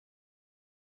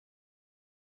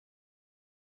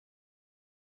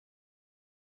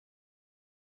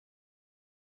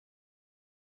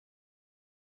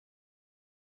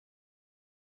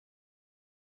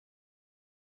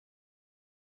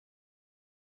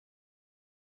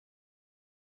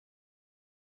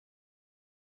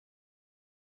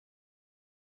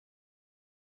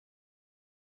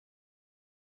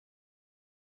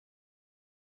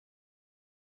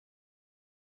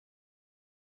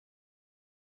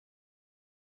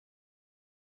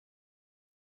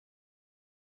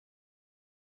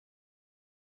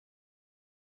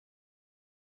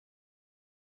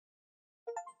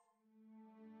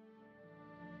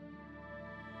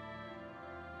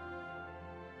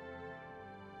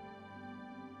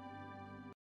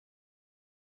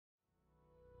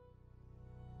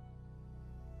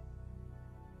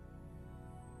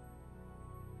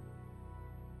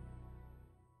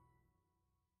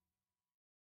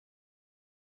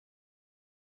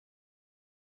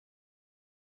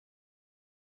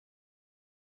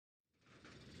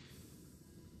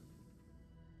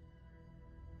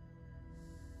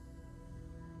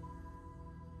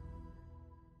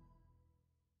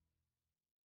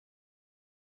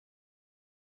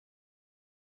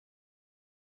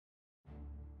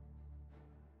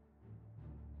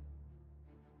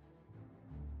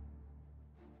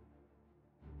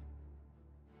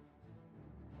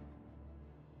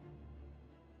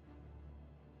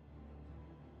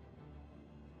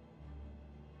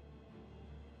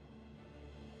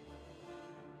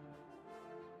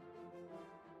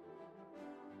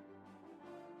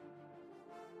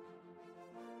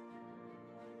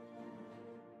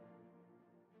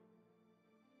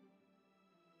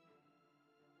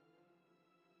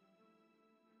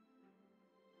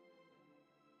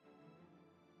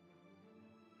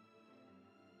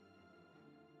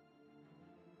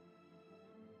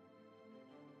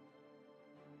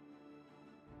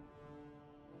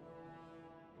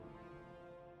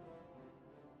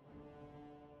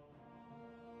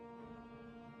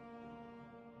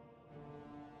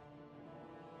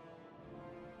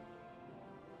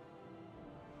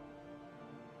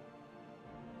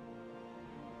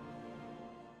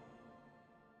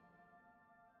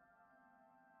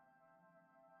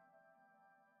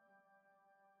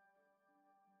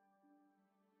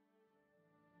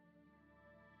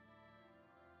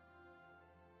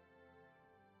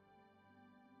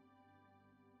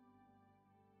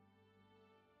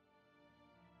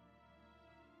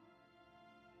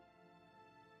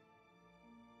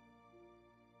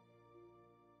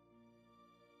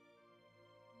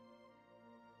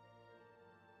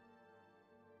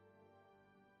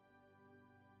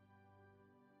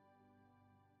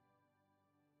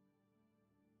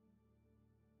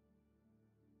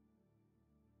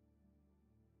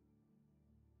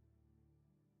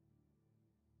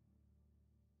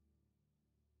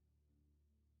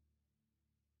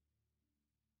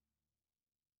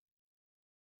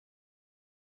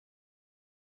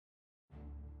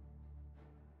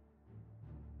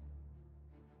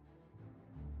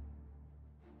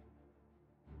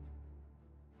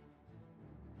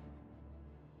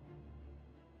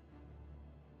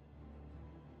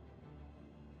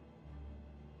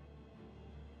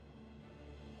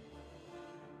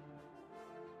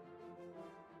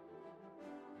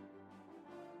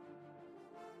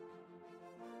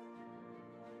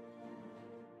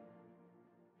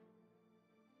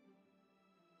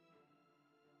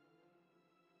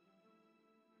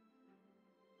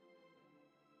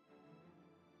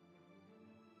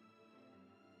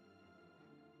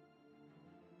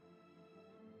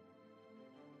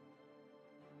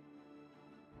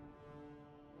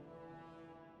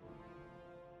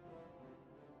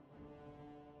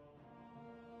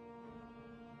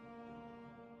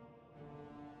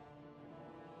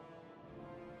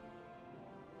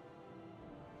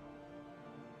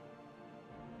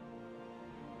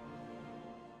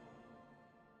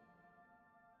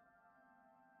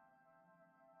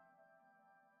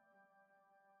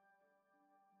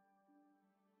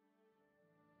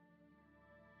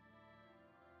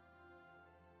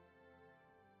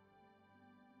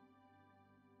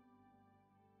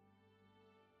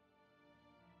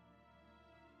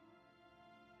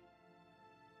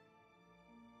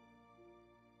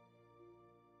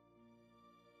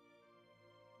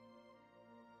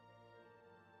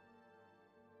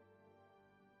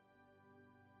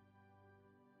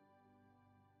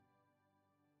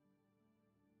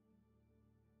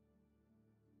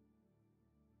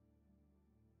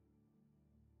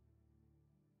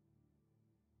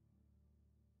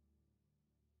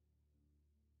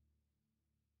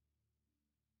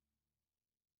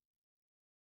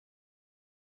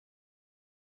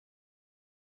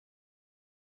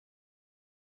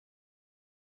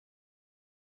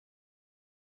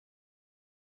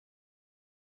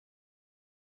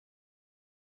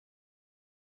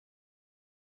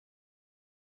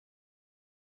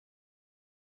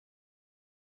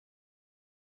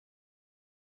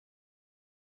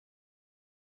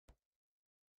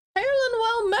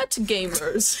that,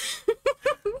 gamers?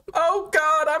 Oh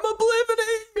god, I'm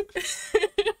oblivioning!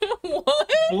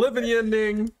 What?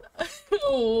 Oblivioning.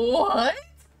 What?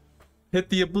 Hit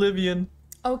the oblivion.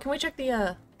 Oh, can we check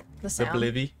the sound?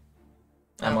 Oblivy.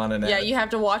 I'm on an ad. Yeah, you have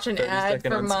to watch an ad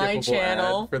 30-second for my unskippable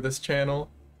channel. ad for this channel.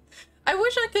 I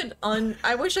wish I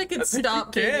could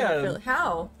stop being an affiliate.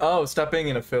 How? Oh, stop being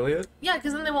an affiliate? Yeah,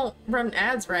 because then they won't run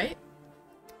ads, right?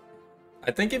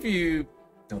 I think if you...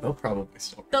 No, they'll probably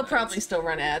still run Probably still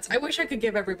run ads. I wish I could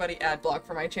give everybody ad block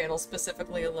for my channel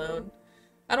specifically alone.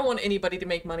 I don't want anybody to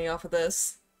make money off of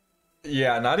this.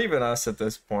 Yeah, not even us at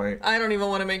this point. I don't even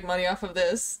want to make money off of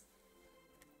this.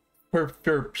 For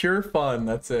pure fun,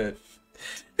 that's it.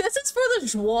 This is for the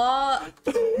joie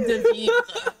de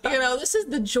vivre. You know, this is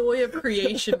the joy of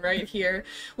creation right here.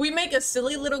 We make a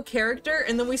silly little character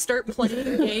and then we start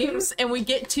playing games and we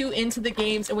get too into the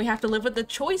games and we have to live with the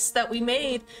choice that we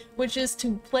made, which is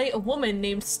to play a woman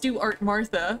named Stuart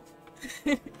Martha.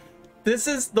 This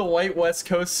is the white West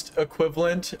Coast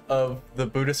equivalent of the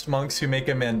Buddhist monks who make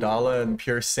a mandala in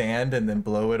pure sand and then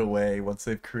blow it away once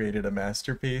they've created a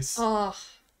masterpiece.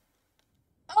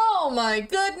 Oh my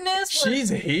goodness! She's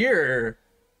here!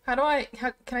 Can I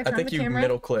turn the camera? I think you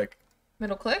middle click.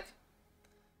 Middle click?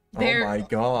 There. Oh my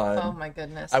god. Oh my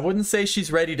goodness. I wouldn't say she's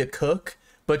ready to cook,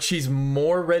 but she's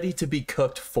more ready to be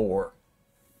cooked for.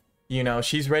 You know,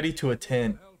 she's ready to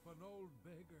attend.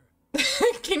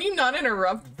 Can you not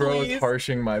interrupt, Bro please? is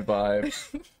harshing my vibe.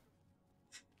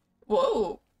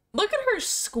 Whoa. Look at her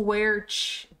square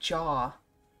jaw.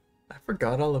 I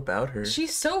forgot all about her.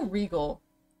 She's so regal.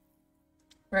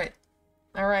 Right.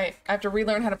 Alright. I have to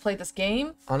relearn how to play this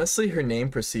game. Honestly, her name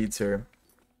precedes her.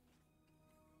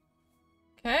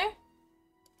 Okay.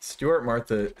 Stuart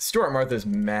Martha's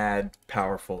mad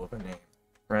powerful of a name,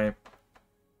 right?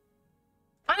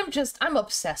 I'm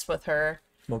obsessed with her.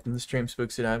 Welcome to the stream,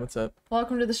 Spooks and I. What's up?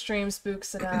 Welcome to the stream,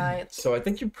 Spooks and I. So I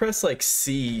think you press like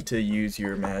C to use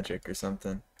your magic or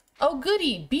something. Oh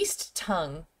goody, beast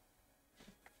tongue.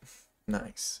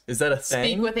 Nice. Is that a thing?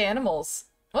 Speak with animals.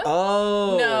 What?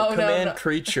 Oh, No, command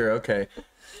creature. Okay.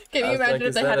 Can you imagine like,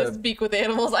 if they had to speak with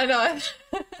animals? I know.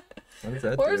 What does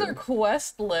that Where's do? our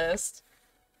quest list?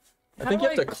 I think you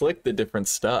have to click the different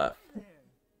stuff.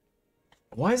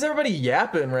 Why is everybody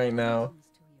yapping right now?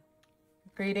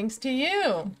 Greetings to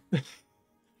you.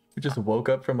 We just woke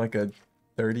up from like a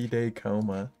 30-day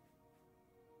coma.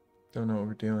 Don't know what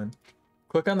we're doing.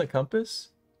 Click on the compass.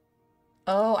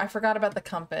 Oh, I forgot about the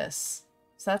compass.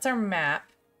 So that's our map.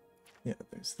 Yeah,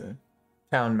 there's the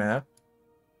town map.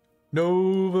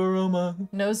 Nova Roma.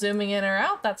 No zooming in or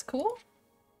out. That's cool.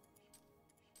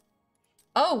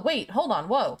 Oh, wait. Hold on.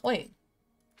 Whoa. Wait.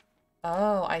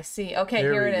 Oh, I see. Okay,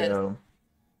 here it is.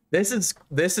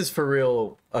 This is for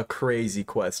real a crazy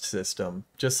quest system.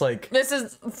 Just like This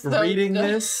is so reading dumb.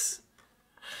 this,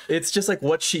 it's just like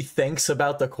what she thinks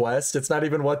about the quest. It's not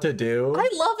even what to do. I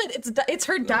love it. It's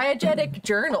her diegetic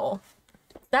journal.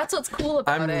 That's what's cool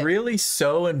about it. I'm really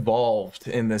so involved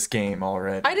in this game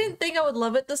already. I didn't think I would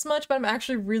love it this much, but I'm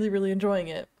actually really, really enjoying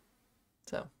it.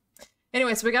 So,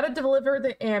 anyway, so we got to deliver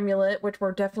the amulet, which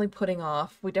we're definitely putting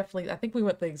off. I think we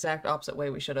went the exact opposite way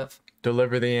we should have.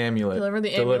 Deliver the amulet. Deliver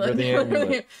the Deliver amulet. the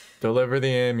amulet. Deliver the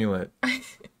amulet.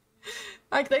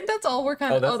 I think that's all we're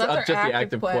kind of. Oh, that's our just the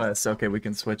active quest. Okay, we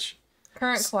can switch.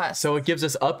 Current quest. So it gives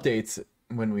us updates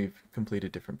when we've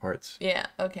completed different parts. Yeah,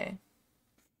 okay.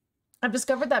 I've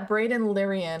discovered that Braden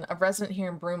Lyrian, a resident here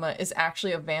in Bruma, is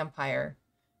actually a vampire.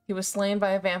 He was slain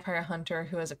by a vampire hunter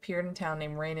who has appeared in town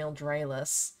named Rainil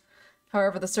Draelus.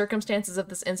 However, the circumstances of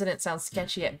this incident sound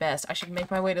sketchy at best. I should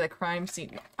make my way to the crime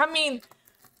scene. I mean...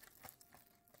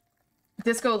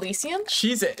 Disco Elysium?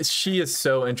 She is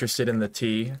so interested in the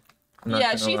tea.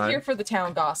 Yeah, she's here for the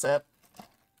town gossip.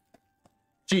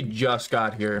 She just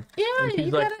got here. Yeah, and she's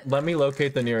you like, gotta... let me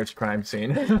locate the nearest crime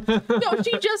scene. No,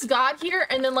 she just got here,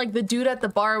 and then, like, the dude at the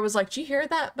bar was like, did you hear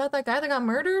that about that guy that got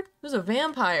murdered? He was a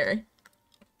vampire.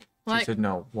 She said,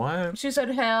 no, what? She said,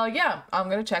 hell yeah, I'm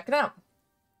gonna check it out.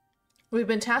 We've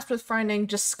been tasked with finding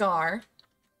Jaskar.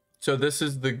 So this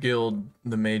is the guild,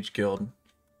 the mage guild.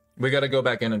 We gotta go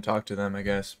back in and talk to them, I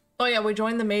guess. Oh yeah, we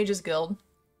joined the Mages Guild.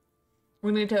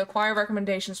 We need to acquire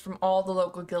recommendations from all the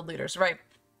local guild leaders, right?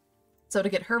 So to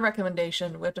get her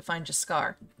recommendation, we have to find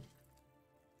Jaskar.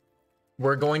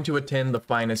 We're going to attend the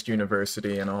finest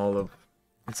university in all of...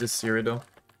 Is this Cyrodiil?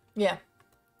 Yeah.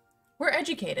 We're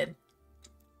educated.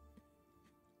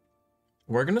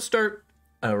 We're gonna start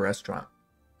a restaurant.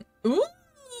 Ooh!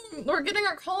 We're getting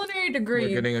our culinary degree.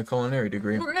 We're getting a culinary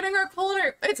degree. We're getting our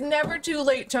culinary... It's never too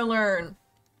late to learn.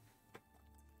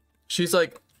 She's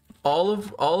like, all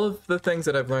of the things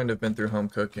that I've learned have been through home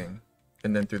cooking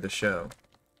and then through the show.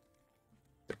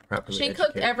 properly She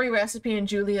cooked educate. every recipe in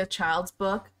Julia Child's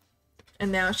book,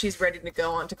 and now she's ready to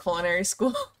go on to culinary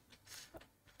school.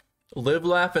 Live,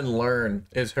 laugh, and learn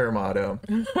is her motto.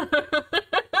 I'm in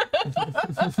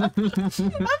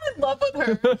love with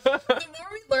her. The more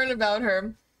we learn about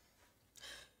her.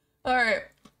 Alright.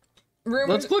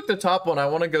 Let's click the top one. I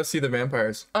want to go see the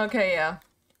vampires. Okay, yeah.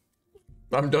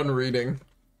 I'm done reading.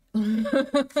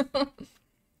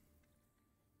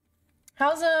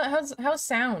 How's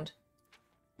sound?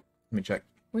 Let me check.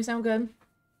 We sound good?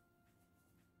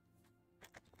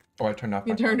 Oh, I turned off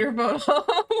my You turned your phone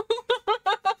off.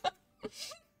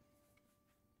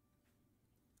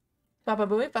 Papa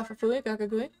booey, papa fooey, gaga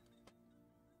gooey.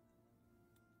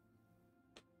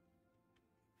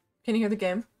 Can you hear the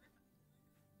game?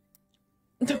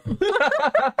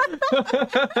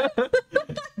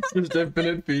 Just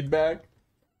infinite feedback.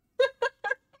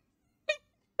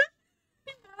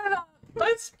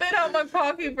 I spit out my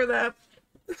pocket for that.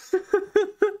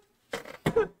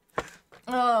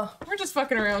 Oh, we're just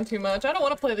fucking around too much. I don't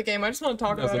want to play the game. I just want to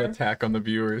talk That's about an her. attack on the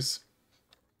viewers.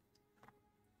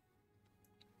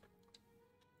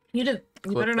 You Clip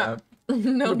better not. that.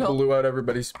 No, It no. blew out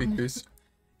everybody's speakers.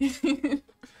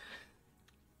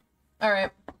 All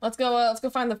right, let's go. Let's go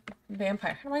find the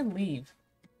vampire. How do I leave?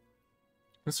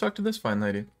 Let's talk to this fine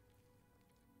lady.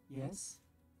 Yes?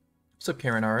 What's up,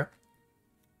 Karen Ara?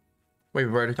 Wait,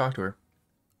 we've already talked to her.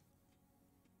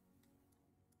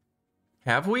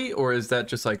 Have we? Or is that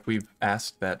just like we've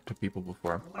asked that to people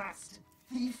before? Blasted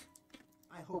thief!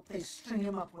 I hope they string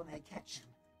him up when they catch him.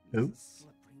 Who? He's a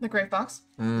slippery The Great Fox.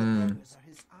 The beggars are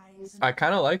his eyes and I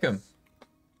kind of like him.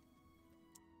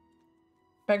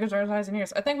 Beggars are his eyes and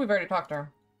ears. I think we've already talked to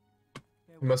her.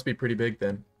 He must be pretty big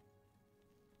then.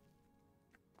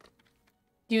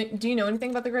 Do you know anything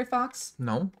about the Great Fox?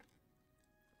 No?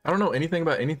 I don't know anything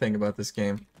about this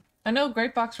game. I know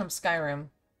Great Fox from Skyrim.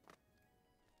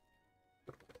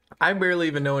 I barely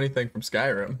even know anything from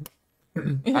Skyrim.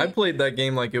 I played that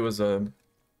game like it was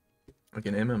like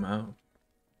an MMO.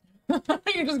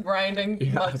 You're just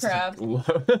grinding mud it's crabs.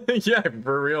 like- yeah,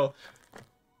 for real.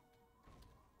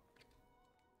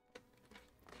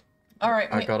 All right,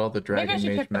 I got all the maybe I Dragon should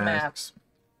Mage pick the map. masks.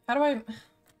 How do I?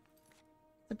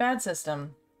 It's a bad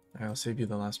system. I'll save you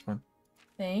the last one.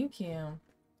 Thank you.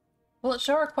 Will it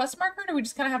show our quest marker, or do we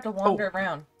just kind of have to wander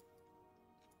around?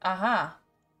 Aha.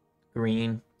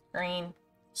 Green. Green.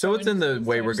 So we it's in just the need to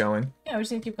way search- we're going. Yeah, we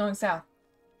just need to keep going south.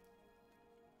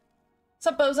 What's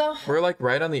up, Bozo? We're like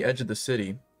right on the edge of the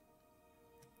city.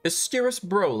 Asteris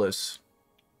Brolus.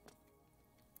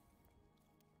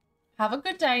 Have a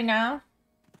good day now.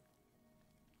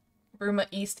 Bruma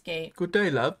Eastgate. Good day,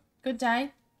 love. Good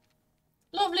day.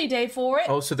 Lovely day for it.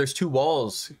 Oh, so there's two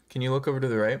walls. Can you look over to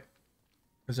the right?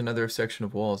 There's another section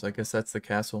of walls. I guess that's the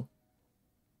castle.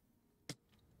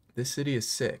 This city is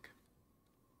sick.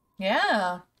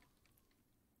 Yeah.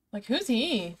 Like, who's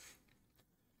he?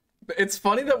 It's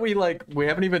funny that we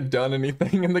haven't even done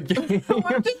anything in the game.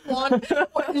 We're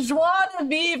just joie de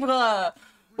vivre.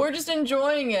 We're just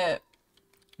enjoying it.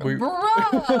 We-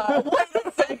 Bruh! Wait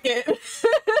a second.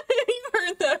 You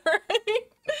heard that right?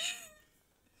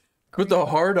 With the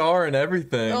hard R and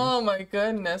everything. Oh my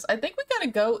goodness. I think we gotta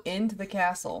go into the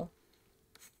castle.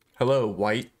 Hello,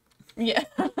 white. Yeah.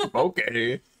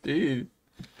 Okay. Jeez.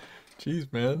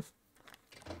 Jeez, man.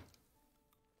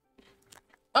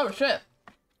 Oh shit.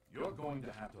 You're going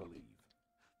to have to leave.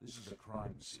 This is a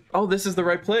crime scene. Oh, this is the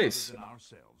right place. Other than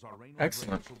ourselves, our Reynolds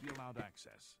Excellent. Reyes will be allowed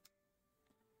access.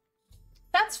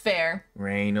 That's fair.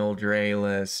 Reynold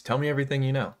Reyes. Tell me everything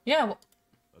you know. Yeah. Well,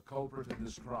 The culprit in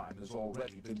this crime has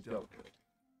already been dealt with.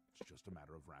 It's just a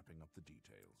matter of wrapping up the details.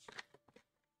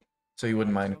 So you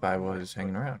wouldn't mind if I was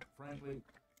hanging around? Frankly,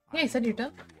 Yeah, I you said don't you're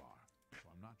know done. who you are, so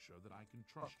I'm not sure that I can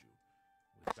trust you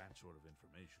with that sort of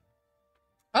information.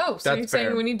 oh, so That's you're saying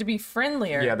fair. we need to be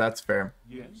friendlier. Yeah, that's fair.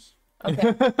 Yes.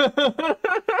 Okay.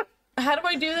 How do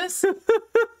I do this?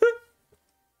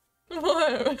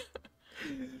 What?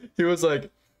 He was like,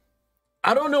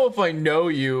 I don't know if I know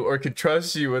you or could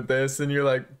trust you with this. And you're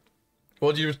like,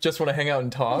 well, do you just want to hang out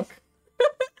and talk?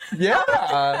 Yeah.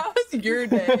 How was your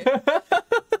day?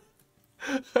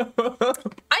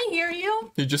 I hear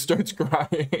you. He just starts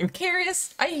crying.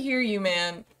 Curious. I hear you,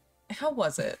 man. How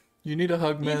was it? You need a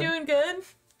hug, You man. doing good?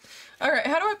 All right.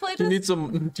 How do I play Do you this?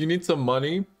 need some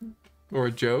money or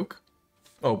a joke?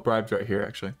 Oh, bribe's right here,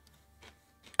 actually.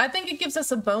 I think it gives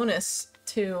us a bonus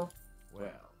too. Well,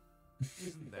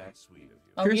 isn't that sweet of you?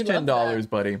 Oh, Here's you love $10, that.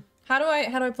 buddy. How do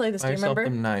I play this? Do Buy you yourself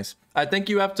remember? them nice. I think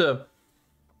you have to.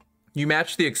 You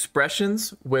match the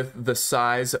expressions with the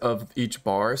size of each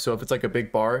bar. So if it's like a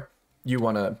big bar, you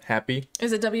want a happy.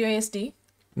 Is it WASD?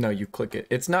 No, you click it.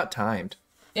 It's not timed.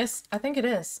 Yes, I think it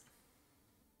is.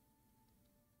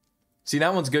 See,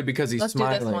 that one's good because he's Let's do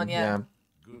smiling. this one, yeah.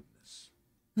 Goodness.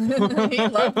 He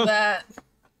loved that.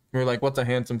 We're like, what's a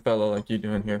handsome fellow like you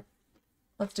doing here?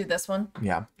 Let's do this one.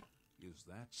 Yeah. Is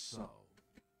that so?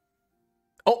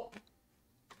 Oh!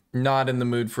 Not in the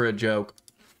mood for a joke.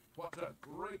 What a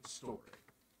great story.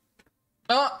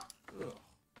 Oh! Ugh.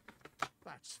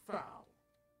 That's foul.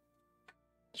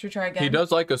 Should we try again? He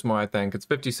does like us more, I think. It's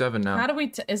 57 now. How do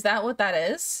we... is that what that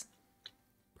is?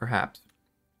 Perhaps.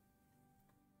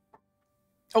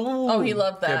 Oh, he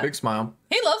loved Yeah, that. big smile.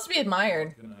 He loves to be admired.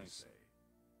 What can I say?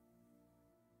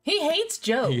 He hates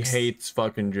jokes. He hates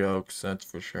fucking jokes, that's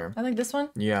for sure. I think this one.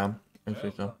 Yeah, I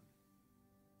think so.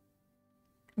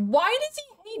 Why does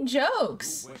he hate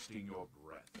jokes? You're wasting your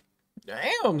breath.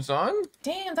 Damn, son.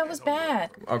 Damn, that was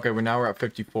bad. Okay, now we're at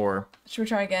 54. Should we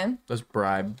try again? Let's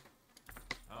bribe.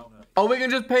 How much? Oh, we can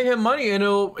just pay him money and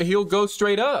he'll go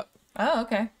straight up. Oh,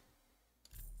 okay.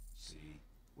 See,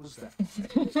 was that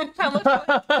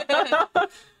How much?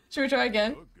 Should we try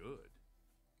again? you're good?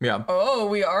 Yeah. Oh,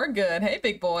 we are good. Hey,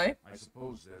 big boy. I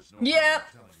suppose there's no Yeah. harm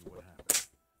in telling you what happened.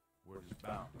 Word is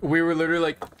bound. We were literally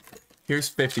like, here's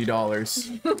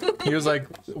 $50. He was like,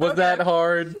 was that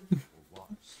hard? Or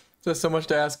was. Just so much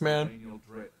to ask, man. Daniel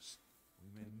Dreas, we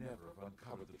may never have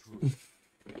uncovered the truth.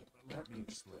 But let me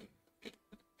explain. In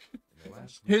the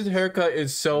last His haircut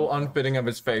is so unfitting of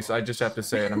his face. I just have to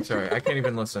say it. I'm sorry. I can't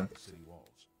even listen. city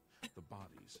walls, the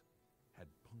bodies had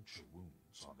puncture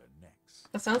wounds on their necks.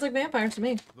 That sounds like vampires to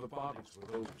me. The bodies were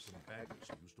those of some beggars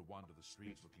who used to wander the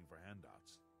streets looking for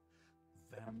handouts.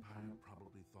 Vampire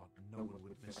probably thought no one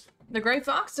would miss him. The Gray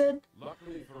Fox did.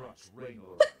 Luckily for us,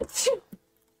 Raynor.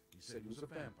 He said he was a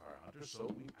vampire hunter, so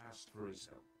we asked for his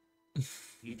help.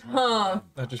 He tried to Huh. find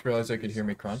I just realized I could hear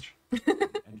me crunch. entered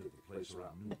the place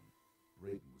around noon.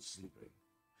 Raiden was sleeping.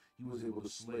 He was able to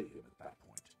slay him at that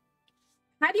point.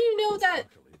 How do you know that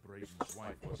Luckily, Brayden's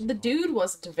wife wasn't the home. dude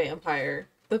wasn't a vampire?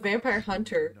 The vampire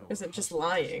hunter isn't just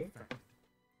lying.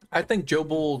 I think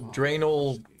Jobel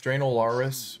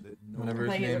Draenolaris, whatever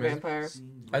I his think he's a name is. vampire.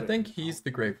 I think he's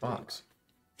the Gray Fox.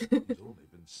 He's only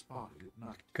been spotted at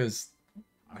night. Because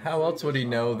how else would he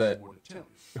know that More to tell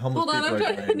you. homeless Hold on, people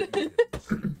I'm are trying dying? to... You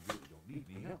really don't need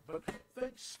any help, but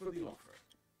thanks for the offer.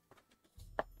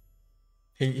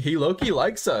 He low-key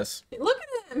likes us. Look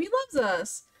at him. He loves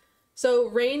us. So,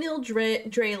 Raynil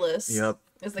Draelis Yep.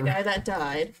 is the guy that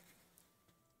died.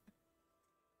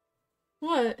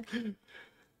 What?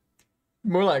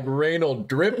 More like Reynold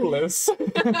Dripless.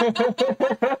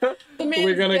 The man's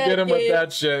We're gonna dead, get him with Gabe.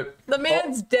 that shit. The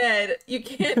man's dead. You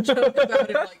can't joke about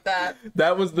him like that.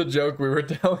 That was the joke we were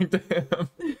telling to him.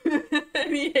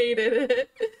 And he hated it.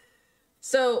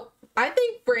 So, I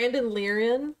think Brandon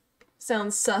Lyrian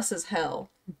sounds sus as hell.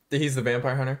 He's the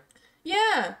vampire hunter.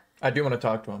 Yeah. I do want to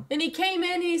talk to him. And he came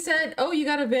in and he said, oh, you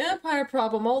got a vampire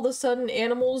problem. All of a sudden,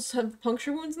 animals have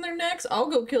puncture wounds in their necks. I'll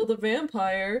go kill the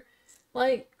vampire.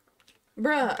 Like,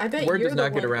 bruh, I bet Word you're does the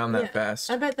not get one- around that yeah,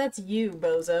 fast. I bet that's you,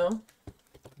 bozo.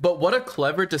 But what a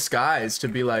clever disguise to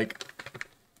be like,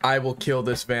 I will kill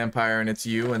this vampire and it's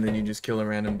you, and then you just kill a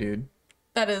random dude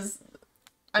That is,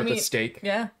 I with mean, a stake.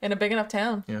 yeah, in a big enough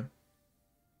town. Yeah.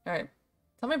 All right.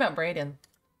 Tell me about Brayden.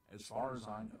 As far as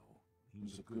I know, he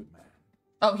was a good man.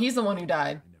 Oh, he's the one who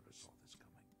died. I never saw this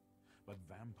coming. But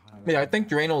vampire. Yeah, I think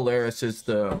Draenolaris is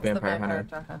the The vampire hunter.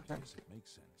 Yes, it makes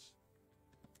sense.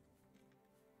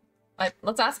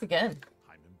 Let's ask again.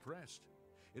 I'm impressed.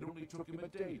 It only took him a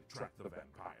day to track the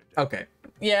vampire down. Okay.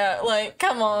 Yeah, like,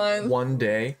 come on. One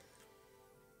day.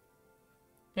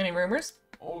 Any rumors?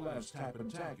 Olaf's Tap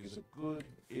and Tag is a good,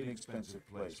 inexpensive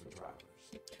place for travelers.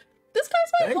 This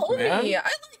guy's my Thanks, homie. man. I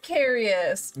like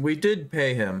Carius. We did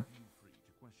pay him. Feel free to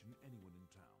question anyone in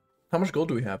town. How much gold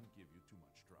do we have? Give you too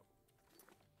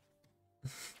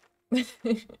much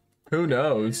trouble. Who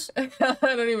knows? I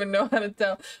don't even know how to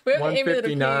tell. We have Amulet of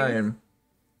Kings. 159.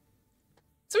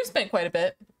 So we spent quite a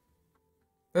bit.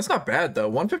 That's not bad though.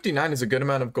 159 is a good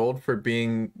amount of gold for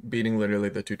beating literally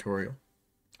the tutorial.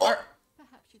 Or,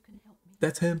 Perhaps you can help me.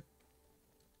 That's him.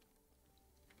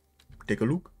 Take a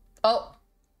look. oh,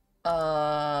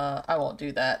 I won't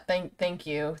do that. Thank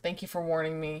you. Thank you for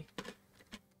warning me.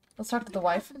 Let's talk to the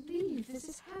wife. I believe this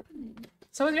is happening.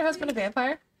 So is your husband a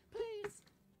vampire? Please,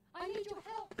 I need your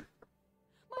help.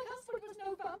 My husband was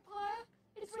no vampire.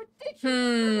 It's ridiculous. Hmm.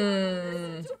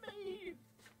 Listen to me.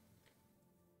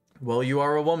 Well, you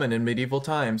are a woman in medieval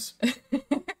times. Forgive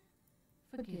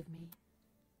me.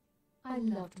 I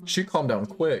loved my She calmed down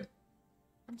husband quick.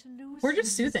 and to lose We're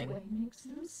just him this soothing. way makes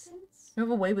no sense. You have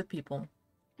a way with people.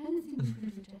 Anything you can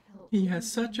do to help. He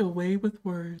has such a way with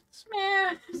words.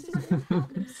 Meh. This is what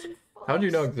happened so How do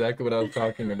you know fast. exactly what I was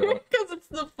talking about? Because it's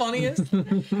the funniest.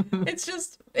 It's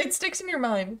just, it sticks in your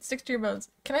mind. It sticks to your bones.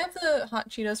 Can I have the hot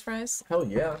Cheetos fries? Hell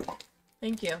yeah.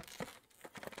 Thank you.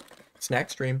 Snack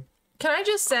stream. Can I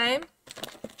just say,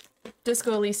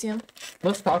 Disco Elysium?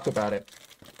 Let's talk about it.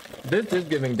 This is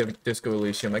giving Disco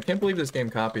Elysium. I can't believe this game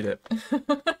copied it.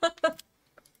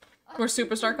 Or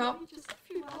Superstar Cop? Just a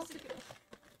few hours ago.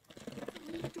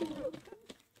 The door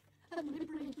opened, and my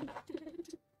brain was dead.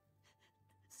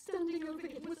 Standing over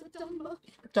him was a Dunmer.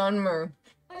 Dunmer.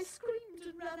 I screamed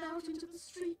and ran out into the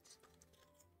street.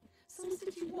 Some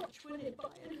city watch went in by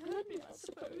and heard me, I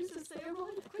suppose, as they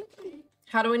arrived quickly.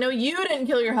 How do we know you didn't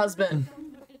kill your husband?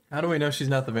 How do we know she's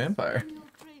not the vampire? Daniel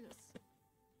Kratos.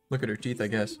 Look at her teeth, I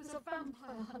guess. He was a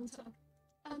vampire hunter,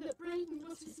 and that Braden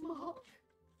was his mark.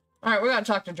 Alright, we gotta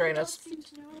talk to The Draenus. dogs seemed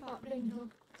to know about Raynor,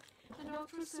 and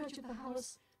after a search of the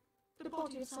house, the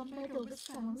body of some beggar was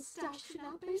found stashed in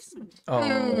our basement. Oh,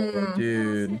 I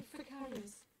dude. sent for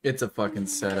carriers. It's a fucking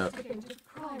setup. Investigated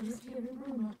crimes here in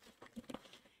Roma.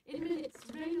 In minutes,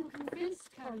 Raynor convinced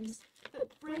Carries that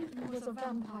Braden was a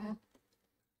vampire.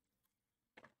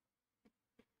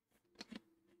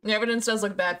 The evidence does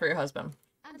look bad for your husband.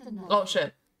 And another. Oh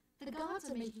shit. The guards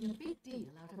are making a big deal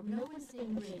out of no one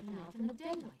seeing Braden out in the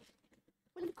daylight.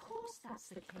 Well, of course that's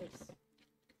the case.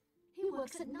 He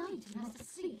works at night and has to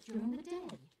sleep during the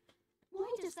day.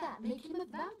 Why does that make him a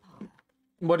vampire?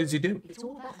 What does he do? It's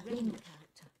all that Raynor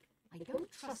character. I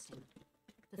don't trust him.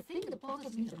 The thing that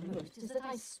bothers me the most is that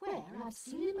I swear I've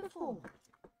seen him before.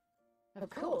 Of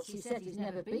course, he said he's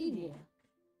never been here.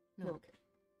 Look,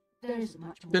 there isn't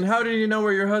much more. Then how did you know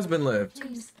where your husband lived?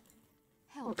 Please,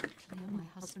 help me clear my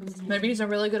husband's name. Maybe he's a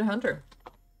really good hunter.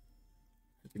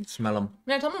 You can smell him.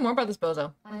 Yeah, tell me more about this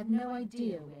bozo. I have no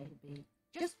idea where he'd be.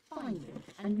 Just find him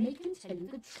and make him tell you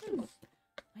the truth.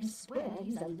 I swear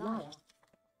he's a liar.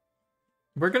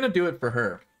 We're gonna do it for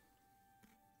her.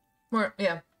 More,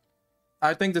 yeah.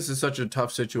 I think this is such a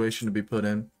tough situation to be put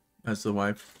in as the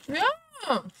wife.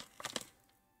 Yeah.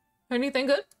 Anything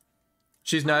good?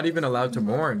 She's not even allowed to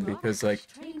mourn because, like,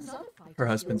 Trains other fighters her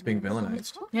husband's being here on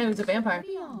villainized. top Yeah, he was a vampire.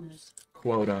 heavy armors.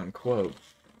 quote unquote.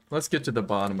 Let's get to the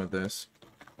bottom of this.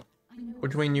 I know,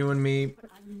 Between you and me, but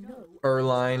I know.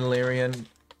 Erline, Lyrian,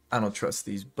 I don't trust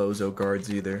these bozo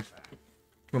guards either.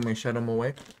 You want me to shut them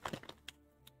away?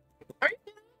 Are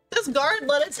you... This guard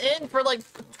let us in for like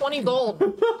 20 gold.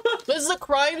 This is a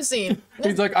crime scene.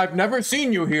 He's like, I've never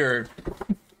seen you here.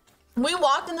 We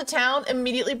walked in the town,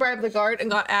 immediately bribed the guard,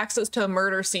 and got access to a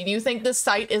murder scene. You think this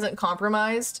site isn't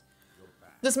compromised?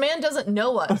 This man doesn't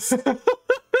know us.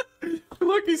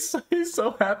 Look, he's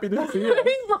so happy to see us.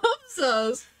 He loves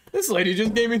us. This lady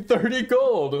just gave me 30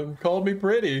 gold and called me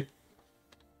pretty.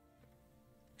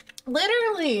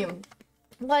 Literally.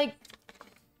 Like,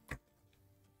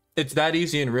 It's that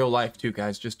easy in real life too,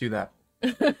 guys. Just do that.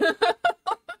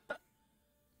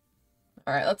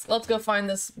 all right, let's go find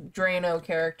this Drano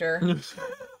character.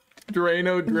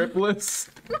 Drano dripless.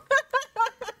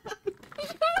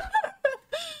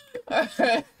 All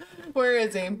right, where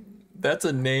is he? That's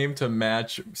a name to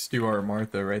match Stuart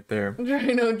Martha right there.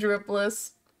 Drano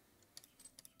dripless.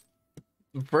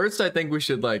 First, I think we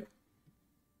should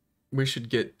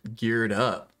get geared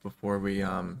up before we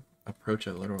approach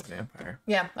a literal vampire.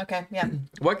 Yeah. Okay. Yeah.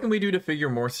 What can we do to figure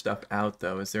more stuff out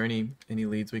though? Is there any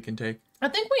leads we can take? I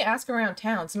think we ask around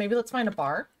town, so maybe let's find a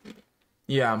bar.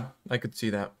 Yeah, I could see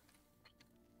that.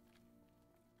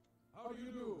 How do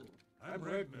you do? I'm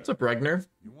Regner. What's up, Regner?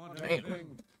 You want Hey.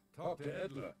 anything? Talk to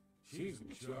Edla. She's in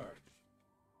charge.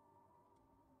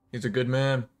 He's a good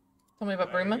man. Tell me about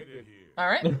I Bruma. hate it here. All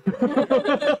right.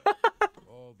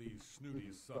 All these snooty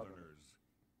southerners.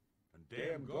 And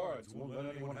damn guards won't let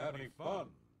anyone have any fun.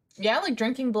 Yeah, like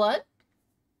drinking blood.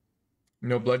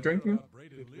 No blood drinking?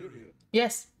 Braden Lyrian,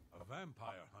 Yes. a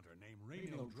vampire hunter named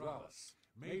Raynor Dralis,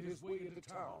 made his way into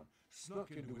town,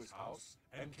 snuck into his house,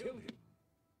 and killed him.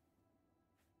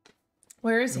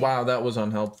 Where is he? Wow, that was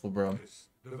unhelpful, bro. This,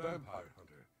 the vampire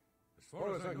hunter. As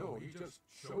far as I know, he just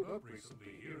showed up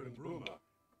recently here in Bruma.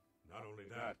 Not only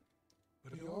that,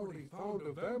 but he already found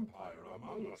a vampire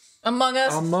among us. Among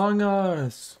Us. Among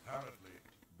Us. Apparently,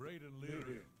 Braden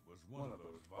Lyrian was one of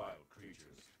those vile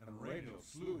creatures, and Raynor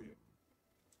slew him.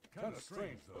 Kinda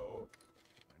strange, though.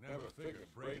 I never figured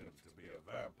Braden to be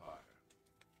a vampire.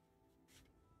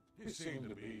 He seemed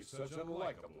to be such an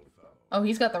unlikable fellow. Oh,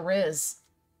 he's got the Riz.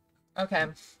 Okay.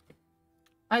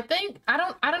 I think I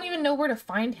don't even know where to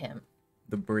find him.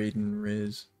 The Braden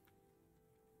Riz.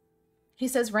 He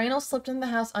says Reynolds slipped in the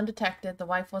house undetected. The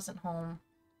wife wasn't home.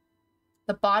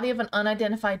 The body of an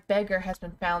unidentified beggar has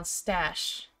been found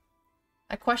stashed.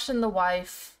 I questioned the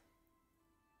wife.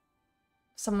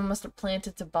 Someone must have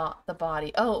planted the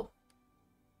body. Oh.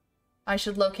 I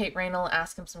should locate Raynal and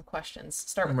ask him some questions.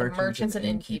 Start with the merchants and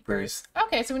innkeepers.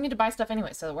 Okay, so we need to buy stuff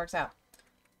anyway, so it works out.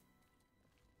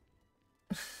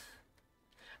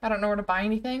 I don't know where to buy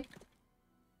anything.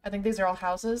 I think these are all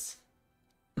houses.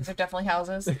 These are definitely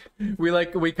houses.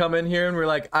 We come in here and we're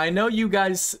like, I know you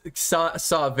guys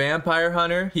saw a vampire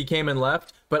hunter. He came and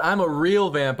left, but I'm a real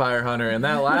vampire hunter, and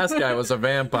that last guy was a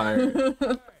vampire. Oh. I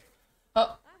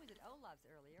was at Olaf's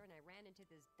earlier and I ran into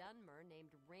this Dunmer named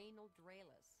Raynal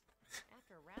Draelus.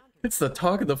 After a round It's the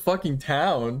talk of the fucking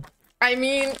town. I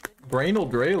mean,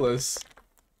 Brainal Draelus.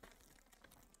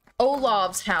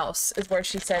 Olaf's house is where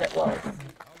she said it was.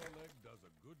 does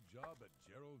a good job at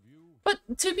Geraldview.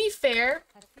 But to be fair,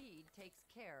 Hafid takes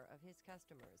care of his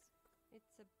customers.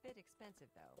 It's a bit expensive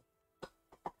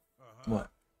though. What?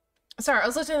 sorry, I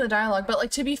was listening to the dialogue, but like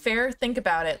to be fair, think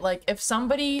about it. Like if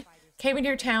somebody came into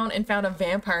your town and found a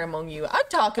vampire among you, I'd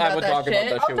talk about that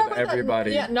shit. about that shit with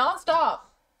everybody. Yeah, nonstop.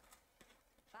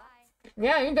 Bye.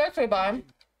 Yeah, you can go say bye.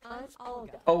 I'm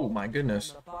Olga. Oh my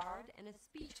goodness. I'm a bard and a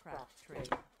speechcraft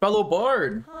trader. Fellow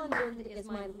bard. Conrad is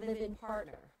my live-in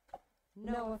partner.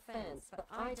 No offense, but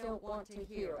I don't want to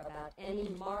hear about any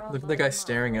moral. Look at the guy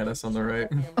staring at us on the right.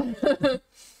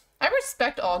 I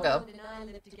respect Olga. And I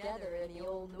live together in the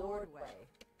old Nord way.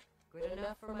 Good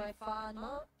enough for my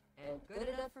father, and good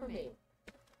enough for me.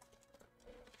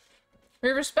 We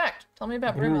respect. Tell me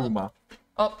about Bruma. Bruma.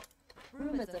 Oh,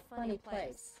 Ruma's a funny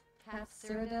place. Half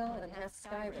Cyrodiil and half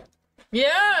Skyrim.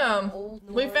 yeah. Old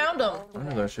We Nord found 'em. all the I know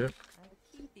way. that shit.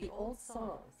 I keep the old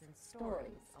songs and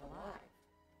stories alive.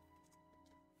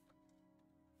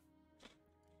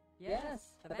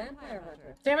 Yes, a vampire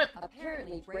hunter. Damn it.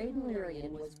 Apparently, Braden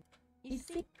Lyrian was. You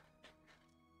see,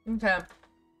 Okay.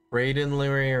 Raiden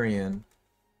Lyrian.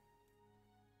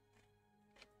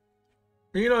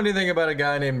 You know anything about a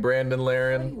guy named Brandon what do you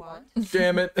Laren? want?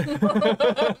 Damn it.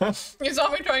 You saw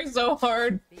me trying so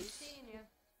hard. Be seeing you.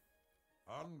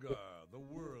 Ungar, the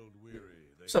world weary.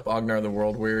 What's up, Ognar the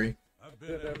World Weary? I've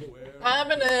been everywhere. I've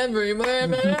been everywhere,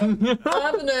 man.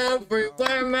 I've been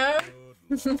everywhere, man.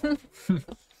 Good Lord.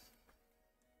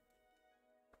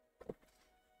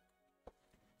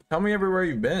 Tell me everywhere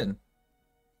you've been.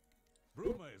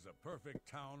 Bruma is a perfect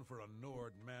town for a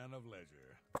Nord man of leisure.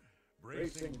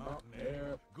 Bracing mountain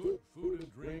air, good food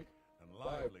and drink, and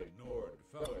lively Nord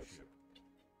fellowship.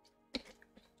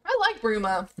 I like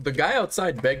Bruma. The guy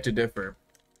outside begged to differ.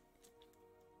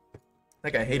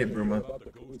 That guy hated Bruma. About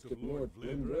the ghost of Lord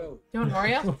Vlindrel, You want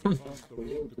Oreo? haunts the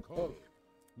road to Call.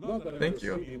 Not that I've Thank ever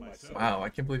you. seen myself. Wow, I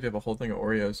can't believe you have a whole thing of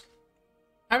Oreos.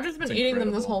 I've just been That's eating them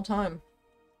this incredible. whole time.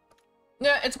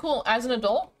 Yeah, it's cool. As an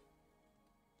adult,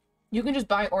 you can just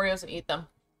buy Oreos and eat them.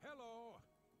 Hello.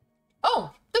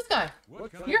 Oh, this guy.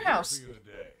 What can Your I do house. for you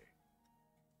today?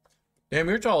 Damn,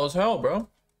 you're tall as hell, bro.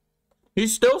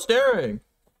 He's still staring.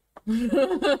 Look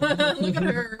at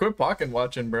her. Quit pocket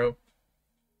watching, bro.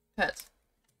 Pets.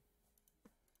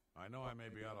 I know I may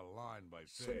be out of line by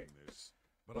saying this,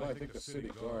 but I think the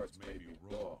city guards may be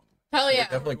wrong. Hell yeah.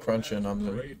 Definitely crunching on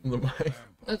the mic.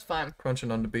 That's fine. Crunching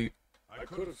on the beat. I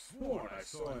could have sworn I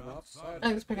saw him outside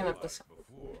I'm of just picking up daylight this.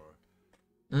 before.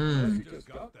 Mmm. If he just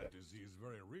got that disease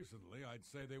very recently, I'd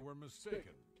say they were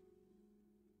mistaken.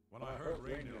 When I heard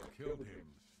Raynal killed him,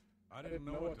 I didn't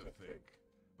know what to think.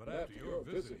 But after your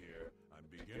visit here, I'm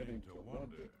beginning to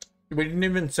wonder. We didn't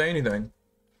even say anything.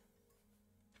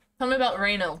 Tell me about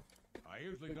Reno. I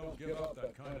usually don't give out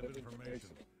that kind of information,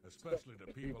 especially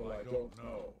to people I don't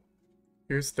know.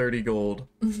 Here's 30 gold.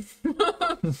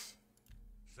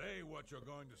 Say what you're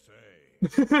going to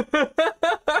say.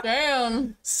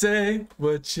 Damn. Say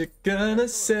what you're gonna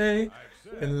say I've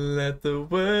said and let the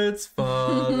words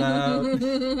fall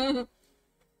out.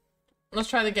 Let's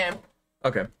try the game.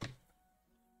 Okay.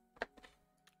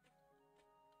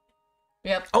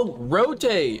 Yep. Oh,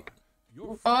 rotate.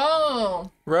 you're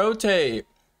Oh. Rotate.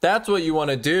 That's what you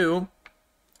want to do.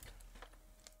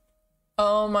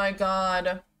 Oh my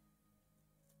god.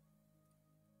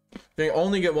 You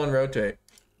only get one rotate.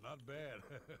 not bad.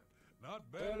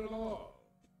 Not bad at all.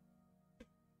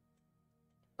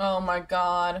 Oh my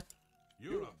god.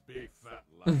 You're a big fat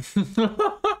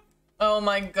lie. Oh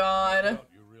my god.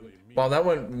 You really mean Wow, that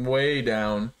went way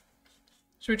down.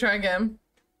 Should we try again?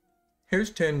 Here's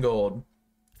 10 gold.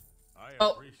 I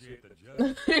Oh. appreciate the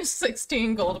gesture. Here's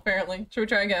 16 gold apparently. Should we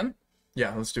try again?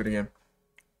 Yeah, let's do it again.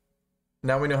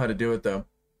 Now we know how to do it, though.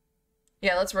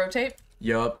 Yeah, let's rotate.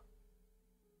 Yup.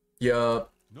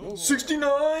 Yup. No more.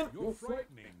 69? You're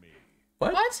frightening me.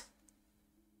 What? What?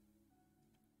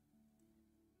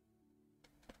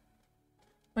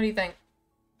 What do you think?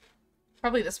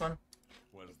 Probably this one.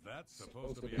 Was that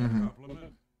supposed to be a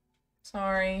compliment?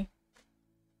 Sorry.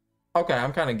 Okay,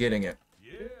 I'm kind of getting it.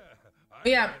 Yeah.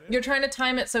 Yeah, you're trying to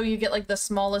time it so you get like the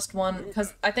smallest one,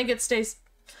 because I think it stays.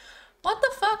 What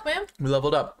the fuck, man? We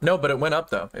leveled up. No, but it went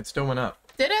up though. It still went up.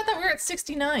 Did it? I thought we were at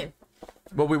 69.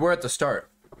 Well, we were at the start.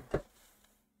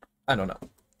 I don't know.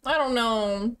 I don't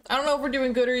know. I don't know if we're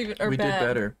doing good or even or We bad. did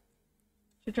better.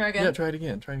 Should we try again? Yeah, try it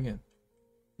again. Try it again.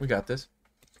 We got this.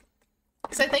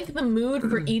 Because I think the mood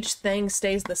for each thing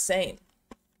stays the same.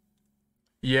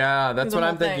 Yeah, that's The what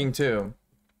whole I'm thinking too.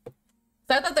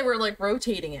 So I thought they were like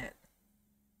rotating it.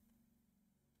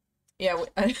 Yeah,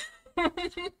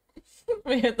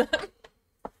 we hit that.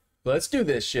 Let's do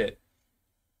this shit.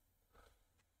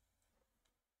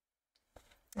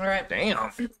 All right. Damn.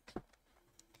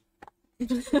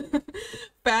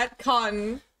 Fat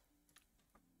cotton.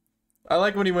 I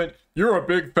like when he went, "You're a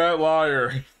big fat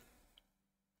liar."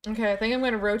 Okay, I think I'm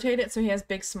going to rotate it so he has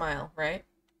big smile, right?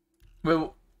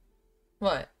 Well,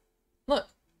 What? Look.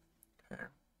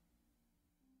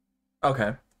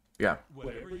 okay. Yeah.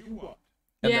 Whatever you want.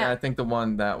 And then Yeah. I think that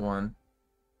one.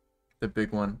 The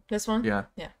big one. This one? Yeah.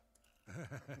 Yeah.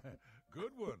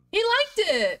 Good one. He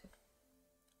liked it!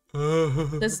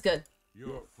 This is good.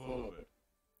 You're full of it.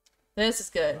 This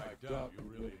is good. I doubt you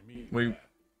really mean we that.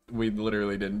 we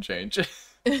literally didn't change.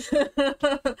 Guess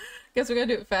we gotta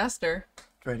do it faster.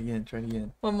 Try it again. Try it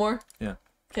again. One more? Yeah.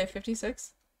 Okay,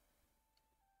 56.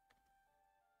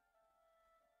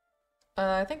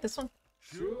 I think this one.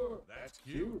 Sure, that's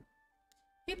cute.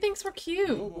 He thinks we're No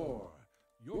cute. more.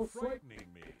 You're frightening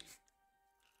me.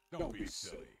 Don't be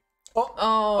silly. Oh,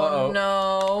 Uh-oh.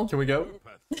 no. Can we go?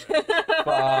 Pathetic.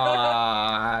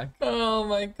 Fuck. Oh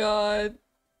my god.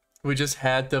 We just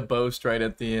had to boast right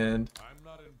at the end. I'm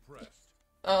not impressed.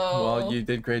 Oh. Well, you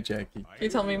did great, Jackie. I Can you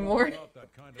tell me ain't more? about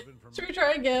that kind of information. Should we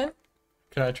try again?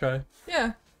 Can I try?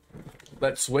 Yeah.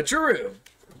 Let's switcheroo.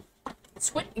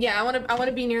 Yeah, I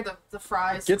wanna be near the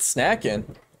fries. Get snacking.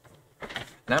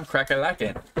 And I'm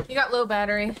crack-a-lacking. You got low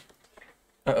battery.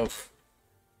 Uh-oh.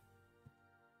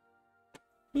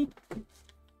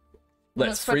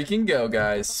 Let's switch- freaking go,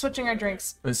 guys. Switching our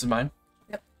drinks. This is mine?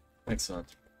 Yep. Excellent.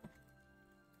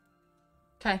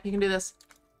 Okay, you can do this.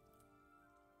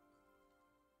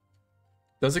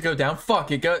 Does it go down?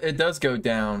 Fuck, it does go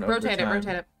down. over Rotate it, time.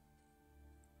 rotate it.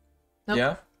 Nope.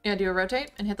 Yeah? Yeah, do a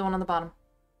rotate and hit the one on the bottom.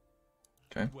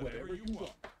 Okay. Whatever you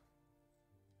want.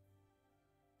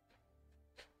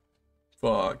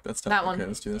 Fuck, that's tough. That one. Okay,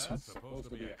 let's do this one. That's supposed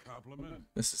to be a compliment.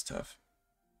 This is tough.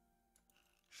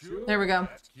 Sure, There we go.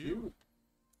 that's cute.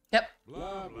 Yep.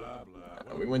 Blah, blah,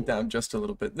 blah. We went down just a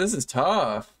little bit. This is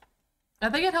tough. I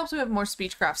think it helps we have more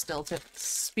speechcraft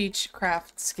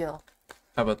skill.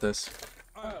 How about this?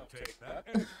 I'll take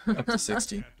that. Up to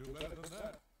 60. Can't do better than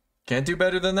that. Can't do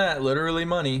better than that. Literally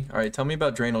money. Alright, tell me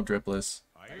about Draenor Dripless.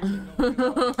 I ain't don't give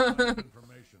out that kind of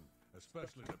information,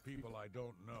 especially to people I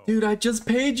don't know. Dude, I just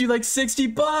paid you like 60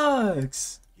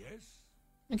 bucks. Yes?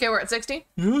 Okay, we're at 60.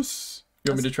 Yes.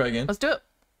 You want me to try again? Let's do it.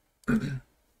 At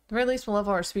the very least, we'll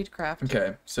level our speechcraft.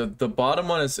 Okay, so the bottom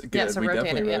one is good. Yeah, so we rotate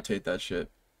definitely it, yeah. rotate that shit.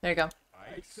 There you go.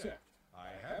 I accept. I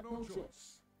have no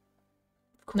choice.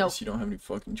 Of course, Nope. you don't have any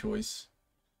fucking choice.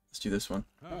 Let's do this one.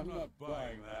 I'm not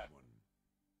buying that one.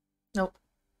 Nope.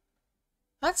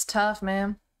 That's tough,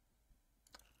 man.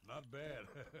 Not bad.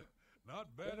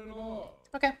 Not bad at all.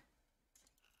 Okay.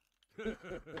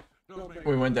 Don't make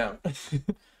We went down.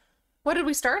 What did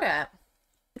we start at?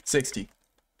 60.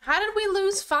 How did we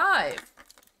lose 5?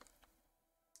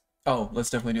 Oh, let's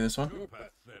definitely do this one. You're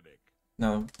pathetic.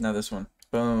 No, now this one.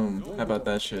 Boom. How about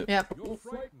that shit? Yep. You're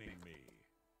frightening me.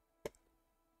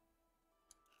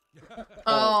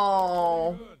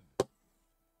 Oh. Good.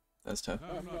 That's tough.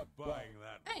 I'm not buying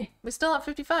that one. Hey, we still have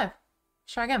 55.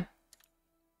 Let's try again.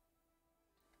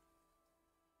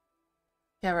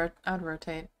 Yeah, I would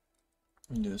rotate.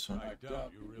 We can do this one. I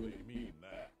doubt you really mean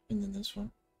that. And then this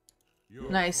one. You're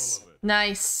Nice. full of it.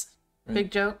 Nice. Right.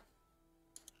 Big joke.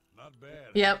 Not bad.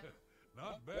 Yep.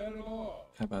 Not bad at all.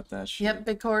 How about that shit? Yep,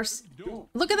 big horse. Don't.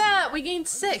 Look at that! We gained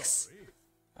 6. Sorry.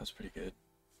 That was pretty good.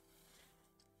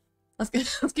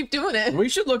 Let's keep doing it. We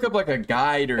should look up like a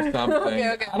guide or something.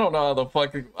 Okay. I don't know how the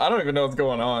fuck. I don't even know what's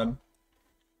going on.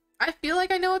 I feel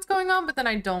like I know what's going on, but then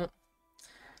I don't.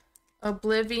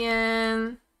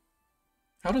 Oblivion.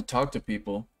 How to talk to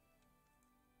people.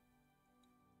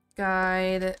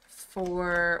 Guide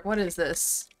for... What is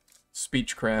this?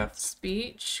 Speechcraft.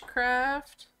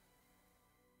 Speechcraft.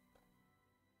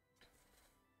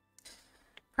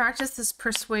 Practice this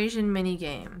persuasion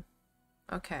minigame.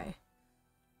 Okay.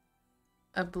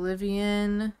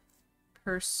 Oblivion.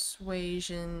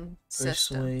 persuasion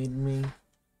system. Persuade me.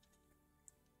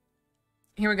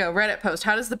 Here we go. Reddit post.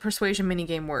 How does the persuasion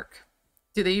minigame work?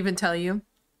 Do they even tell you?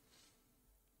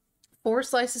 4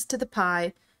 slices to the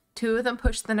pie. 2 of them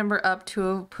push the number up, 2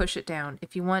 of them push it down.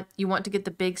 If you want to get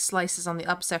the big slices on the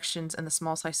up sections and the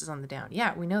small slices on the down.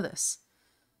 Yeah, we know this.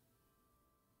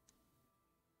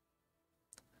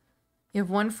 You have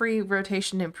 1 free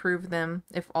rotation to improve them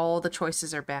if all the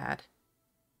choices are bad.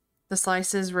 The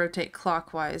slices rotate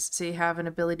clockwise, so you have an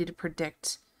ability to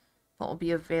predict what will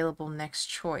be available next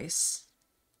choice.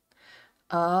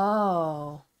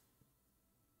 Oh.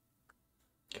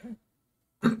 Okay.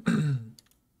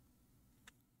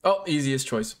 Oh, easiest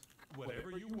choice.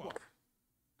 Whatever you want.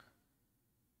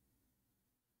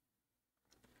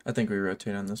 I think we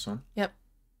rotate on this one. Yep.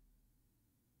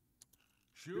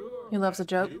 Sure. He loves a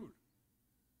joke. Cute.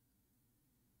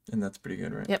 And that's pretty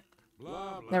good, right? Yep.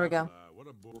 Blah, blah, There we go. blah. What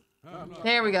a bull. I'm not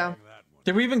There we go. buying that one.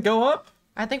 Did we even go up?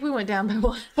 I think we went down by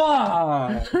 1.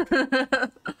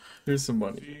 Fuck! Here's some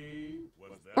money. See?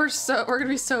 Was that We're gonna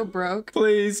be so broke.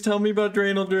 Please tell me about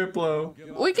Draenor Driplo.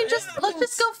 We can let's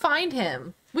just go find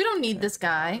him. We don't need this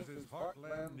guy. This is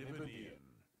Heartland Nibinian.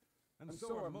 And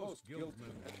so are most guildsmen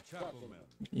and chapelmen.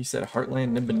 You said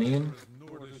Heartland Nibinian? As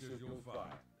Nordish as you'll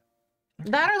find.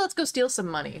 That or let's go steal some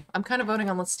money. I'm kind of voting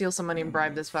on let's steal some money and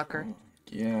bribe this fucker.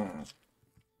 Yeah.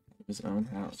 His own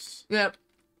house. Yep.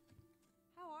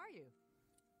 How are you?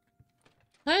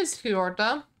 Hey,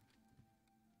 Sciorta.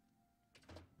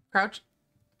 Crouch.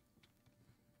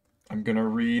 I'm gonna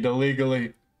read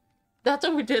illegally. That's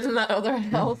what we did in that other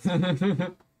house.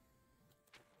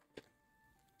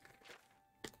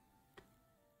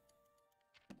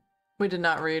 We did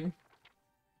not read.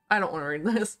 I don't want to read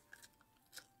this.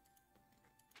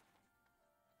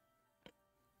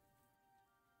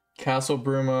 Castle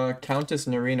Bruma, Countess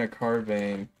Narina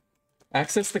Carvane.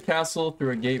 Access the castle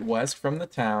through a gate west from the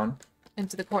town.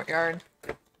 Into the courtyard.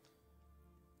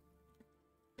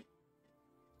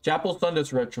 Chapel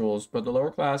Sundus rituals, but the lower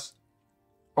class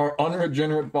are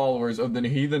unregenerate followers of the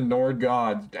heathen Nord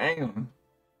gods. Damn.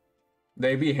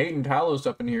 They be hating Talos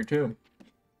up in here too.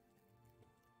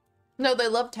 No, they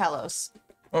love Talos.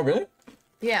 Oh, really?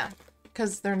 Yeah,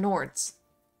 because they're Nords.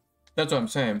 That's what I'm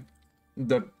saying.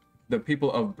 The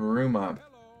people of Bruma,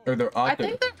 or their I author.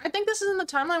 think this is in the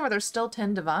timeline where there's still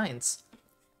 10 divines.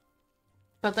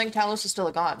 But I think Talos is still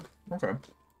a god. Okay.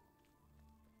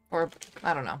 Or,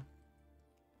 I don't know.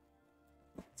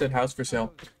 Said house for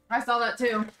sale. I saw that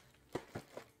too.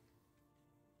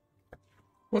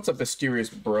 What's up, mysterious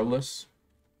Brolus?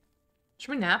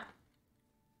 Should we nap?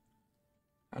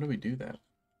 How do we do that?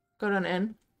 Go to an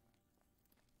inn?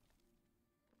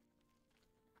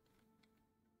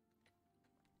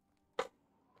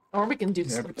 Or we can do Yeah,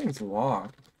 some. everything's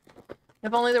locked.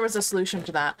 If only there was a solution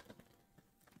to that.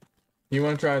 You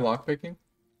want to try lockpicking?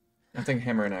 I think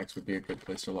hammer and axe would be a good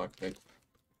place to lockpick.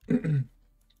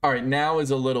 All right, now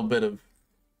is a little bit of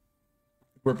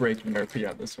we're breaking Murphy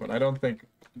on this one. I don't think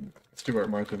Stuart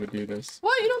Martha would do this.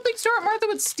 What? You don't think Stuart Martha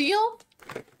would steal?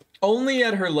 Only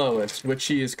at her lowest, which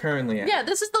she is currently at. Yeah,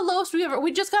 this is the lowest we ever.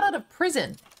 We just got out of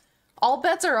prison. All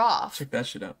bets are off. Check that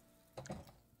shit out.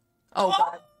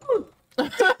 Oh, God.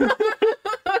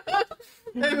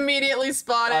 Immediately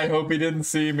spotted. I hope he didn't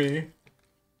see me.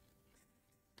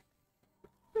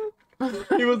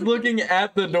 He was looking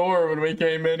at the door when we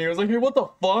came in. He was like, hey, what the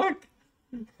fuck?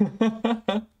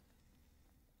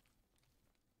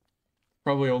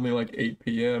 Probably only like 8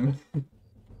 p.m.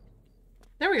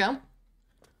 There we go.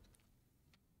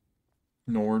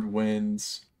 Nord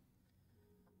wins.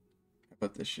 How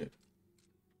about this shit?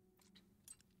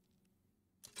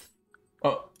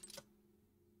 Oh.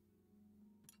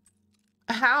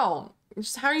 How?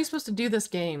 Just how are you supposed to do this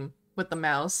game with the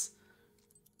mouse?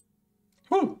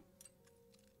 Whew.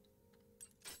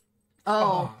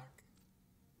 Oh,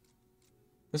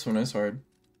 This one is hard.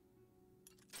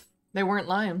 they weren't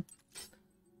lying.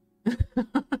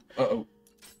 Uh-oh.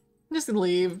 Just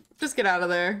leave. Just get out of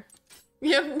there.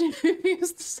 You have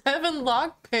used 7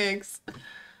 lockpicks.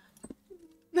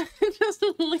 Just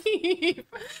leave.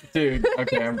 Dude,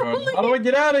 okay, I'm going. How do I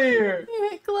get out of here? You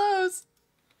hit close.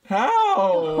 How?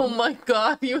 Oh my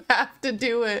god, you have to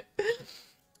do it.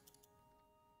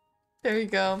 There you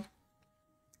go.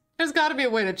 There's gotta be a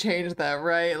way to change that,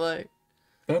 right? Like,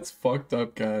 That's fucked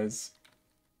up, guys.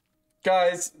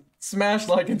 Guys, smash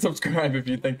like and subscribe if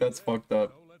you think that's fucked up.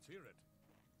 So let's hear it.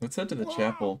 Let's head to the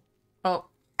chapel. oh.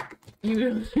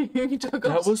 You took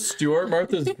That up, was Stuart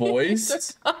Martha's you voice?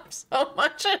 took up so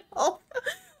much health.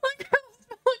 Look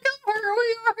how hurt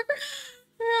we are.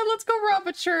 Yeah, let's go rob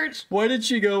a church. Why did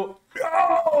she go,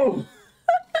 oh!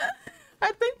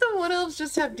 I think the what elves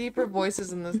just have deeper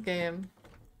voices in this game?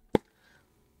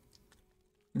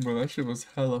 Bro, that shit was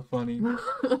hella funny.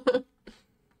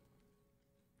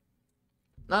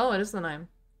 Oh, it is the name.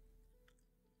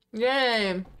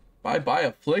 Yay! Bye-bye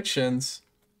afflictions.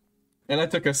 And I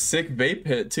took a sick vape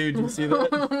hit too. Did you see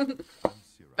that?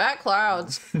 Fat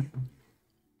clouds.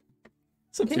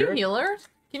 What's up, Can you Tira? heal her?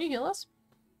 Can you heal us?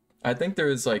 I think there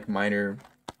is like minor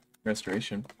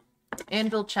restoration.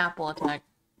 Anvil Chapel attack.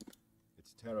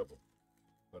 It's terrible,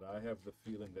 but I have the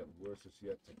feeling that worse is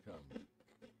yet to come.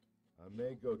 I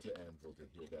may go to Anvil to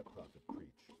hear that prophet preach,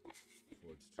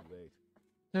 before it's too late.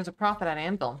 There's a prophet at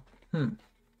Anvil.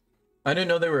 I didn't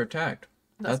know they were attacked.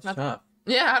 That's not- tough.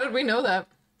 Yeah, how did we know that?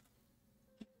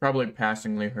 Probably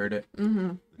passingly heard it.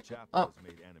 Mm-hmm. The chapel Oh. has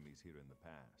made enemies here in the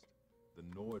past. The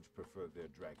Nords preferred their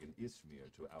dragon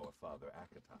Ismir to our father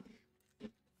Akatosh.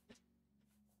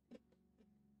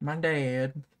 My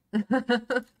dad.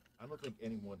 I don't think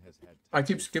anyone has had time I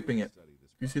keep to skipping it. study this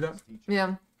You see that? prophet's teaching.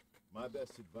 Yeah. My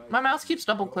best advice My is mouse to keeps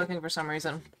double go, clicking for some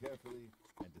reason. listen carefully,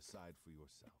 and decide for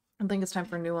yourself. I think it's time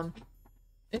for a new one.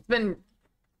 It's been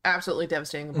absolutely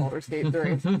devastating in Baldur's Gate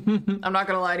 3. I'm not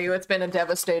gonna lie to you, it's been a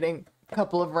devastating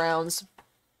couple of rounds.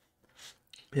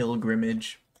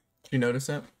 Pilgrimage. Did you notice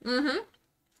that? Mm-hmm.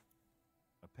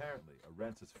 Apparently,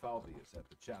 Arantis Falvius at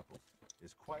the chapel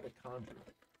is quite a conjurer.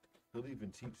 He'll even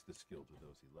teach the skill to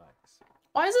those he likes.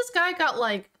 Why has this guy got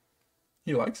like...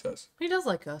 He likes us. He does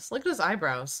like us. Look at his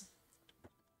eyebrows.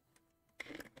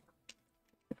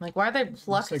 Like, why are they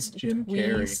plucked? like Jim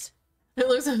Carrey. tweezed? It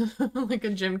looks like a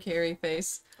Jim Carrey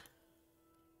face.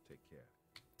 Take care.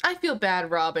 I feel bad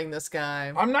robbing this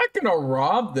guy. I'm not gonna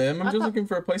rob them. I'm I just thought- looking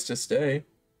for a place to stay.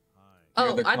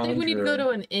 Oh, the I think we need to go to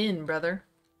conjurer. an inn, brother.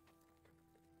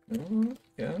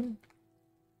 Yeah.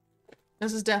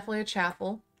 This is definitely a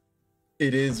chapel.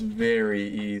 It is very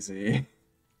easy.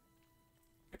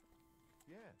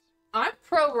 Yes. I'm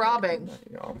pro robbing.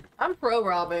 Yeah. I'm pro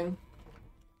robbing.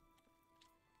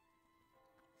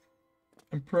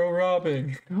 I'm pro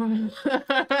robbing.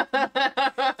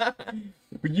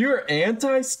 You're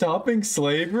anti stopping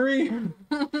slavery?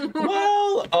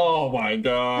 Well, oh my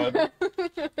god.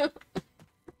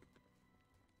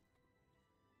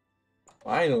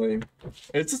 Finally.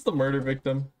 It's just the murder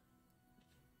victim.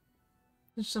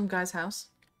 There's some guy's house.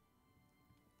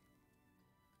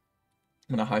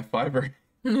 I'm gonna high five her.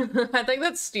 I think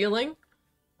that's stealing.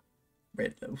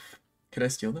 Red loaf. Could I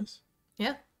steal this?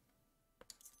 Yeah.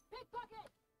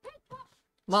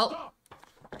 Well, Stop!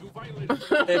 You violated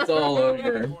It's all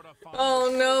over.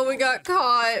 oh no, we got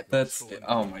caught. That's.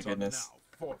 Oh my goodness.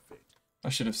 Forfeit. I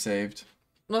should have saved.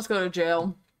 Let's go to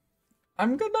jail.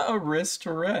 I'm gonna arrest.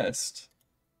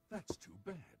 That's too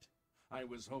bad. I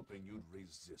was hoping you'd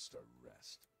resist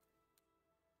arrest.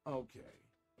 Okay,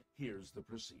 here's the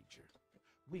procedure.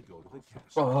 We go to the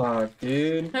castle. Fuck,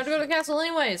 dude. I have to go to the castle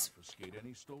anyways. Confiscate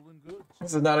any stolen goods.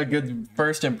 This is not a good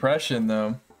first impression,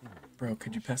 though. Bro,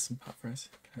 could you pass some pop for us?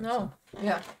 Can I have No.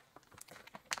 Yeah. some?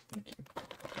 Thank you.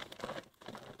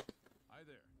 Hi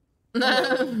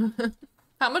there.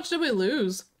 How much did we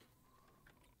lose?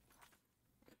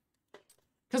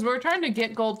 Because we were trying to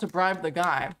get gold to bribe the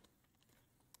guy.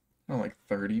 Oh, like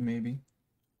 30, maybe?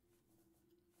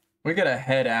 We gotta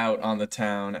head out on the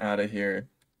town out of here.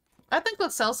 I think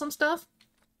let's sell some stuff.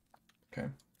 Okay.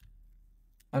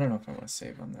 I don't know if I want to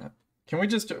save on that. Can we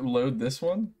just load this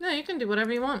one? No, you can do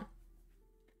whatever you want.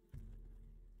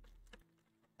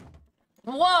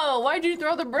 Whoa, why'd you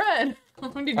throw the bread?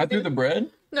 Did you I threw see- the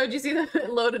bread? No, did you see that it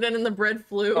loaded in and the bread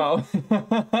flew? Oh.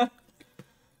 I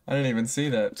didn't even see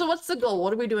that. So what's the goal?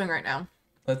 What are we doing right now?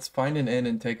 Let's find an inn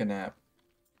and take a nap.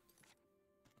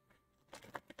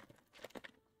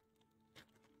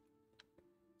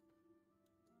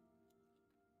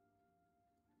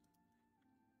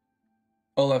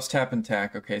 Olaf's Tap and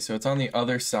Tack. Okay, so it's on the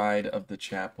other side of the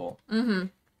chapel. Mm-hmm.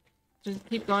 Just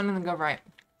keep going and then go right.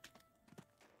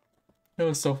 It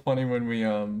was so funny when we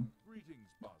Greetings,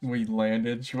 boss.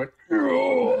 landed. She went,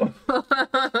 "Ugh."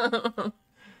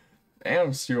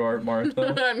 Damn, Stuart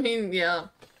Martha. I mean, yeah.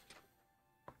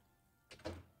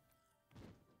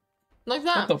 Like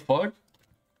that. What the fuck?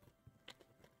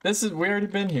 This is, we already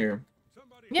been here.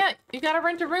 Somebody Yeah, you gotta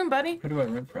rent a room, buddy. Who do I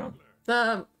rent from?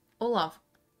 The Olaf.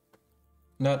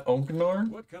 Not Onknor?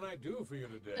 What can I do for you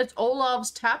today? It's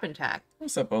Olaf's Tap and Tack.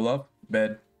 What's up, Olaf?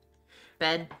 Bed.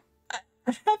 Bed.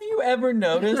 Have you ever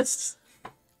noticed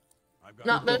I've got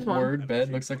Not a this one. word and bed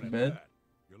cheap looks like a one bed? at that.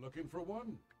 You're looking for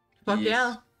one? Fuck Yes.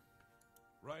 yeah.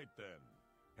 Right then.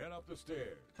 Head up the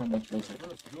stairs. How much was it?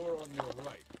 First door on your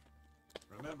right.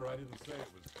 Remember, I didn't say it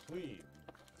was clean.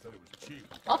 I said it was cheap.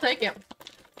 I'll take it.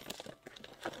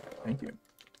 Thank you.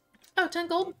 Oh, 10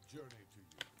 gold. Journey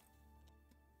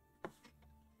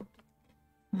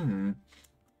to you. Hmm.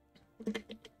 Good to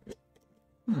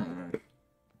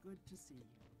see you.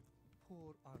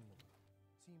 Poor Arnor.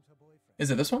 Seems her boyfriend.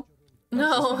 Is it this one?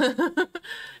 No.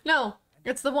 No,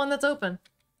 it's the one that's open.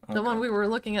 The Okay. one we were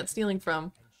looking at stealing from.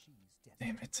 And she's dead.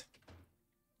 Damn it.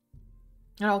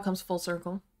 It all comes full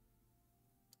circle.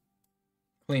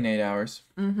 Clean 8 hours.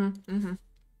 Mm-hmm.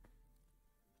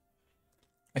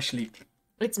 I sleep.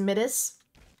 It's Midas.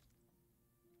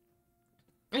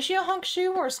 Is she a honk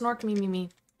shoe or a snork me me me?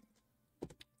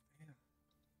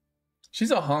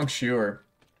 She's a honk shoer.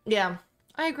 Yeah,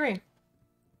 I agree.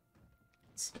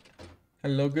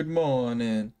 Hello, good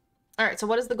morning. Alright, so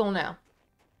what is the goal now?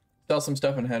 Sell some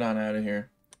stuff and head on out of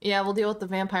here. Yeah, we'll deal with the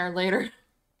vampire later.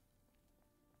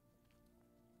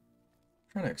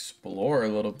 Trying to explore a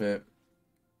little bit.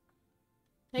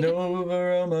 Get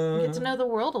Novaroma. to know the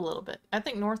world a little bit. I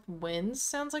think North Winds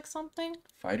sounds like something.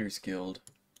 Fighters Guild.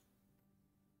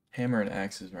 Hammer and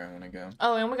axe is where I want to go.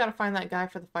 Oh, and we gotta find that guy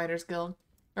for the Fighters Guild.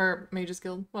 Or Mages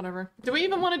Guild, whatever. Do we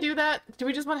even want to do that? Do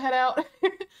we just want to head out?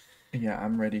 Yeah,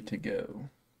 I'm ready to go.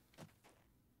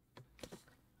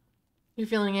 You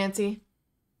feeling antsy?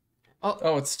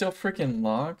 Oh, it's still freaking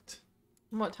locked?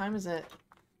 What time is it?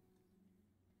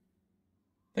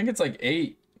 I think it's like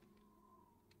 8.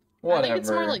 I Whatever. think it's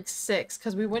more like 6,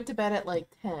 because we went to bed at like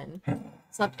 10.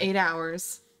 Slept 8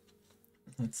 hours.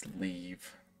 Let's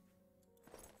leave.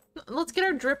 Let's get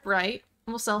our drip right.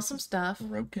 We'll sell some stuff.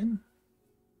 Broken?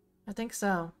 I think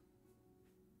so.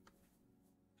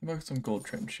 How about some gold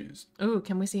trimmed shoes? Ooh,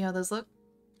 can we see how those look?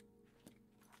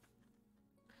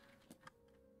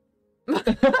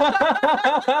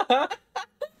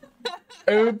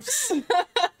 Oops.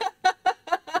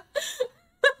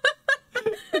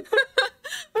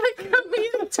 My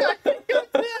comedic timing of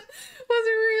that was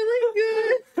really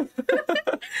good.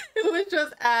 It was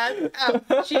just ass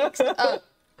up, cheeks up.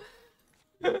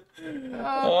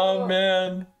 Oh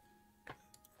man.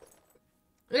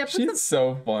 Yeah, put She's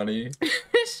so funny.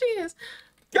 she is.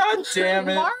 God damn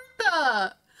it.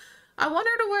 Martha! I want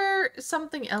her to wear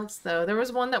something else though. There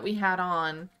was one that we had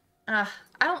on. I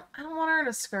don't want her in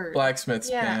a skirt. Blacksmith's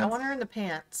Yeah, pants. I want her in the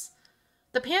pants.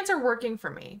 The pants are working for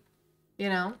me. You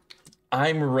know?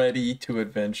 I'm ready to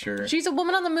adventure. She's a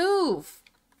woman on the move.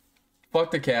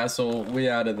 Fuck the castle. We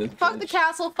out of this. Fuck the bitch.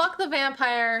 castle, fuck the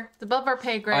vampire. It's above our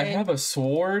pay grade. I have a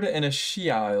sword and a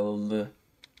shield.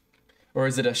 Or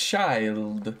is it a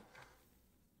shield?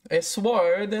 A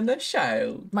sword and a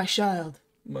shield. my child.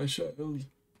 My shield. Who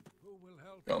will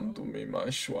help Come to me, my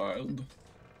child.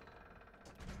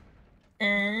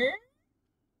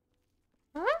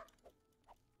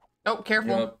 Oh,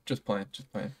 careful. Yep, just playing,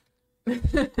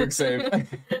 Quick save. I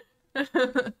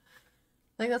think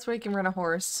that's where you can run a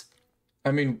horse.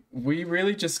 I mean, we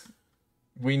really just...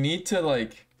 We need to,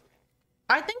 like...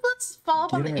 I think let's follow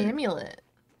up on the Get her. amulet.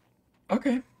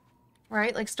 Okay.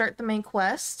 Right? Like start the main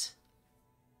quest.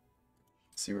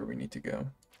 See where we need to go.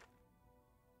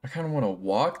 I kind of want to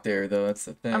walk there, though. That's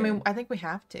the thing. I mean, I think we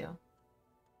have to.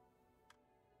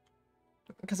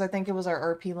 Because I think it was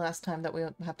our RP last time that we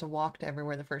have to walk to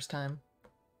everywhere the first time.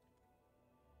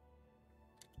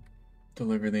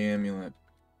 Deliver the amulet.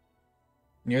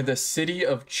 Near the city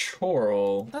of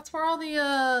Chorrol. That's where all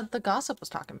the gossip was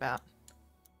talking about.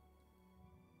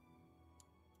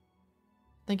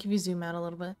 Think if you zoom out a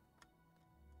little bit.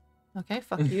 Okay,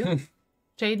 fuck you.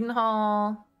 Jaden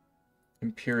Hall.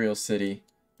 Imperial City.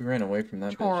 We ran away from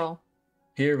that bitch. Chorrol.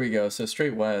 Here we go. So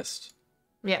straight west.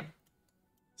 Yeah.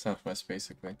 Southwest,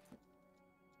 basically.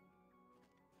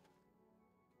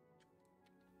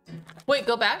 Wait,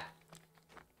 go back.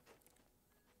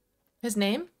 His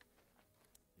name?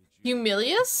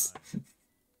 Humilius?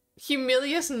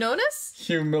 Humilius Nonus?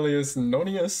 Humilius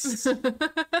Nonius.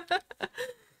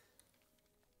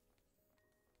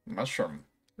 Mushroom.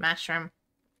 Mushroom.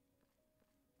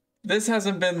 This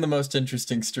hasn't been the most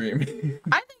interesting stream.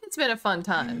 I think it's been a fun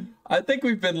time. I think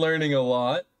we've been learning a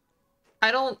lot.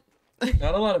 I don't...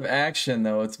 Not a lot of action,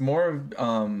 though. It's more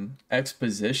of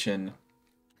exposition.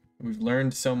 We've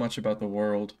learned so much about the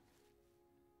world.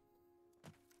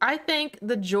 I think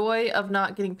the joy of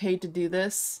not getting paid to do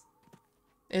this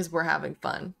is we're having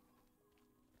fun.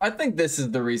 I think this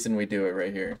is the reason we do it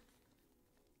right here.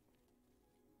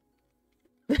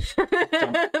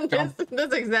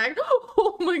 That's exact.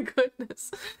 Oh my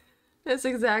goodness. That's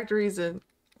exact reason.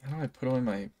 How do I put away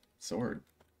my sword?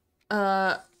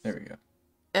 There There we go.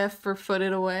 F for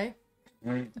footed away.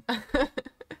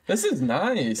 This is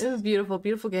nice. It was beautiful,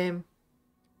 beautiful game.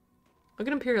 Look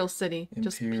at Imperial City,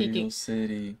 just Imperial peeking.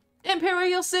 City.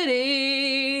 Imperial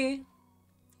City.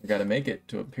 We gotta make it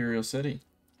to Imperial City.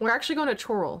 We're actually going to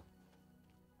Chorrol.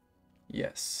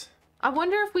 Yes. I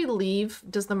wonder if we leave,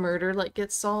 does the murder like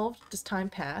get solved? Does time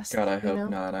pass? God, I you hope know?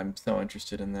 not. I'm so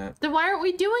interested in that. Then why aren't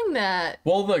we doing that?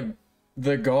 Well,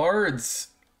 the guards,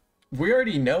 we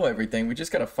already know everything. We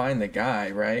just gotta find the guy,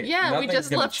 right? Yeah, we Nothing's just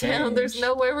gonna left town. There's change.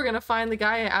 no way we're gonna find the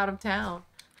guy out of town.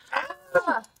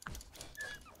 Ah!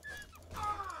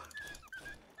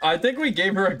 I think we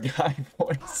gave her a guy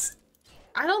voice.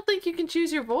 I don't think you can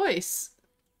choose your voice.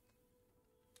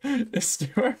 Is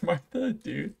Stuart Martha,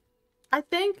 dude?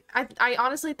 I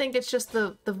honestly think it's just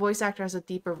the voice actor has a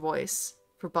deeper voice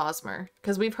for Bosmer.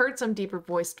 Because we've heard some deeper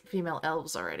voiced female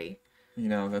elves already. You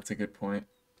know, that's a good point.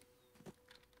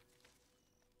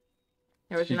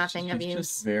 There was nothing of She's use.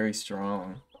 just very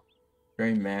strong.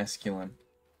 Very masculine.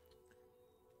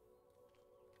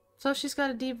 So she's got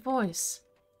a deep voice.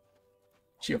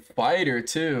 She a fighter,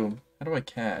 too. How do I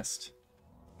cast?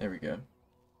 There we go.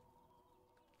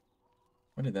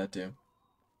 What did that do?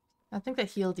 I think that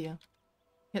healed you.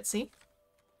 Hit C?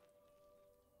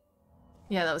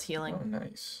 Yeah, that was healing. Oh,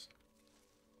 nice.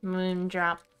 Moon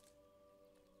drop.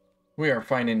 We are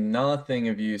finding nothing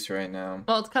of use right now.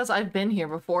 Well, it's because I've been here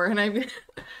before and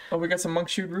Oh, we got some monk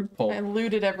shoot root pole. I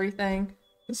looted everything.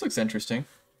 This looks interesting.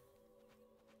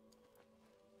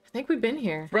 I think we've been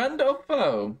here. Friend or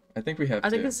foe? I think we have I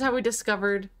think to. this is how we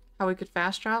discovered how we could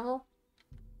fast travel.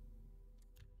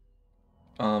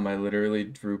 I literally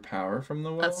drew power from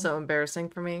the well. That's so embarrassing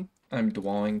for me. I'm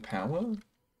drawing power?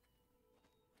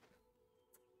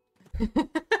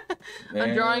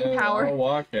 I'm drawing power. A lot of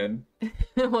walking.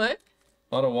 What?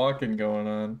 A lot of walking going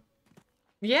on.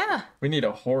 Yeah. We need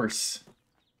a horse.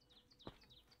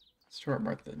 Stuart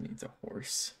Martha needs a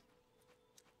horse.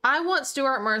 I want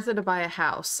Stuart Martha to buy a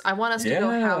house. I want us to go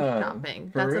house Yeah,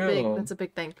 shopping. for real. That's a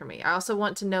big thing for me. I also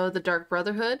want to know the Dark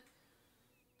Brotherhood.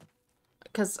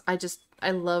 Because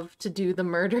I love to do the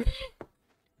murder.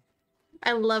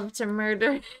 I love to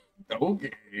murder.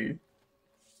 Okay.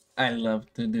 I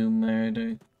love to do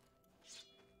murder.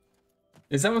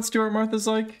 Is that what Stuart Martha's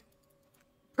like?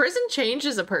 Prison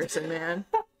changes a person, man.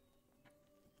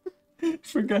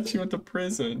 Forgot she went to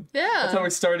prison. Yeah. That's how we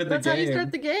started the That's game. how you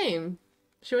start the game.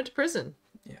 She went to prison.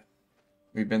 Yeah.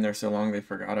 We've been there so long they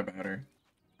forgot about her.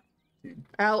 Dude,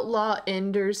 Outlaw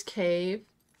Ender's Cave.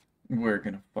 we're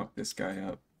gonna fuck this guy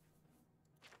up.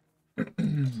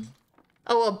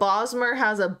 Oh, a Bosmer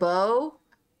has a bow?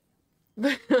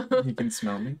 He can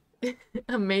smell me.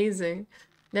 Amazing.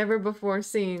 Never before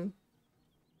seen.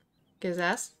 Get his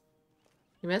ass?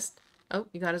 You missed? Oh,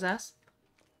 you got his ass?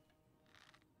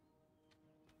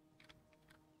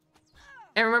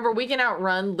 And remember, we can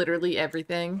outrun literally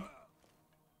everything.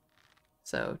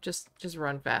 So just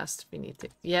run fast if you need to.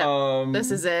 Yeah,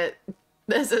 this is it.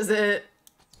 This is it.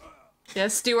 Yeah,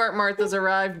 Stuart Martha's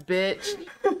arrived, bitch.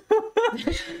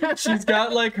 She's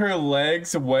got like her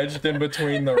legs wedged in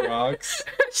between the rocks.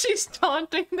 She's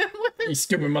taunting them with You it.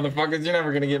 stupid motherfuckers, you're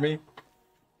never gonna get me.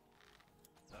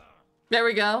 There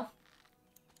we go.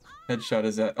 Headshot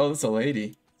is that. Oh, that's a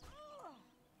lady.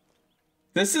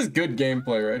 This is good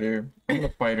gameplay right here. I'm gonna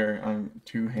fight her on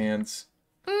two hands.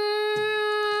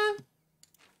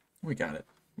 We got it.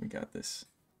 We got this.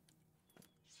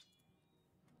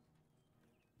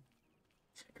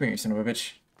 Come here, you son of a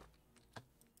bitch.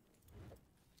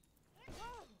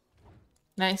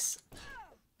 Nice.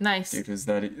 Nice. Dude, was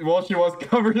that... Well, she was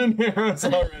covered in arrows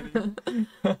already.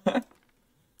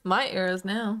 My arrows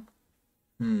now.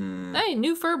 Hey,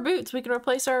 new fur boots. We can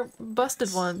replace our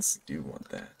busted ones. I do want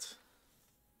that.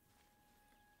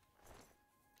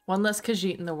 One less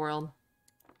Khajiit in the world.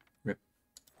 Rip.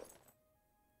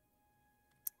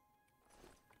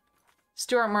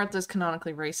 Stuart Martha's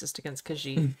canonically racist against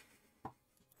Khajiit.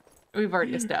 We've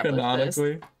already established this.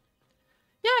 Canonically?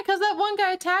 Yeah, because that one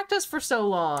guy attacked us for so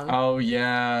long. Oh,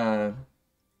 yeah.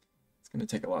 It's gonna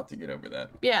take a lot to get over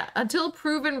that. Yeah, until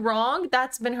proven wrong,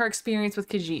 that's been her experience with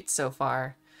Khajiit so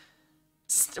far.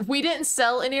 We didn't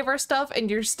sell any of our stuff, and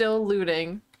you're still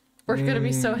looting. We're gonna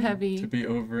be so heavy. To be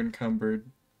over encumbered.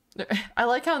 I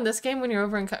like how in this game, when you're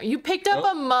over encumbered, you picked up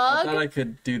Oh, a mug. I thought I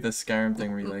could do the Skyrim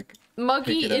thing where you like...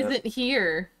 Muggy pick it up. isn't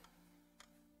here.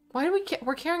 Why do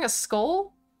we're carrying a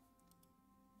skull?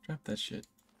 Drop that shit.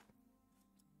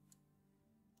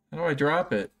 How do I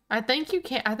drop it? I think you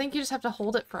can't. I think you just have to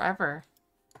hold it forever.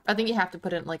 I think you have to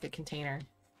put it in like a container.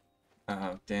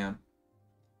 Oh, damn.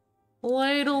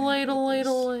 Ladle, ladle,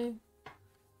 ladle, ladle.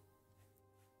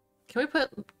 Can we put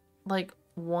like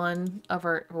one of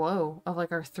our of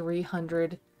like our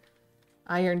 300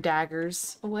 iron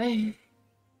daggers away?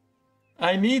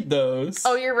 I need those.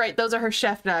 Oh, you're right. Those are her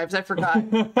chef knives. I forgot.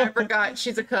 I forgot.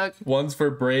 She's a cook. One's for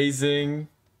braising.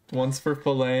 One's for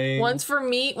filleting. One's for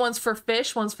meat, one's for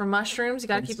fish, one's for mushrooms. You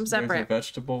gotta keep them There's a separate.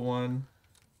 vegetable one.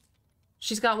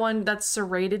 She's got one that's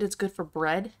serrated. It's good for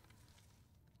bread.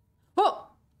 Oh!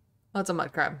 That's a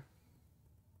mud crab.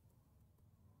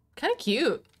 Kind of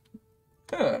cute.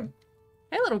 Yeah.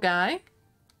 Hey, little guy.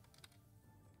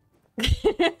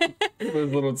 His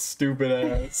little stupid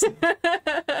ass.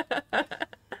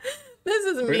 This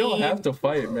is mean. We don't have to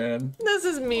fight, man. This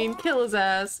is mean. Kill his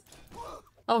ass.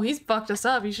 Oh, he's fucked us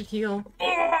up. You should heal.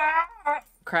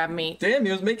 Crab meat. Damn,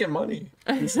 he was making money.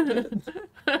 This man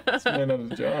had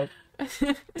a job.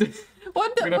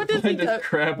 What We're gonna does he find his do?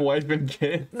 crab wife and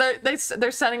kid.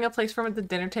 They're setting a place for him at the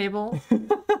dinner table.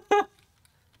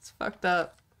 It's fucked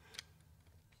up.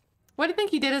 What do you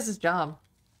think he did as his job?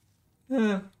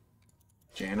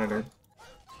 Janitor.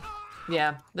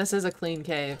 Yeah, this is a clean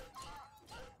cave.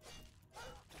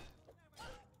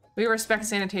 We respect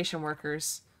sanitation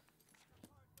workers.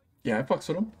 Yeah, I fucks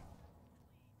with him.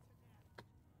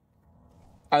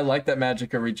 I like that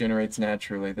Magicka regenerates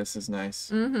naturally. This is nice.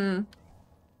 Mm-hmm.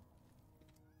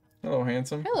 Hello,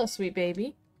 handsome. Hello, sweet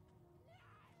baby.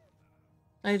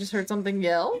 I just heard something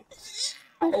yell.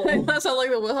 That sound like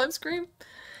the Wilhelm scream?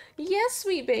 Yes,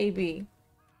 sweet baby.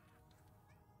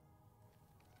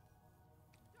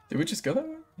 Did we just go that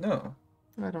way? No.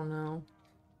 I don't know.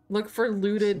 Look for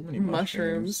looted So many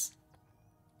mushrooms.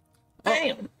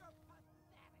 Bam!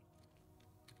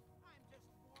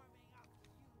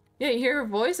 Yeah, you hear her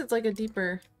voice? It's like a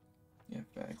deeper... Yeah,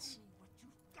 thanks.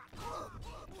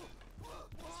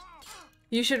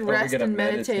 You should Oh, we rest gotta and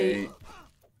meditate.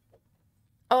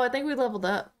 Oh, I think we leveled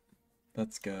up.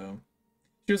 Let's go.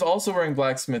 She was also wearing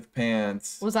blacksmith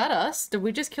pants. Was that us? Did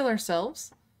we just kill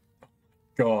ourselves?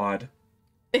 God.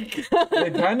 It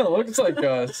kind of looks like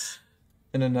us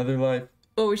in another life.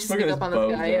 Oh, we should Look at sneak up this on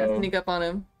this guy. Yeah, bozo. sneak up on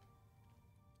him.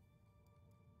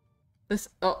 This...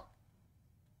 Oh.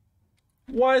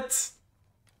 What?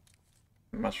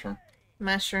 Mushroom.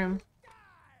 Mushroom.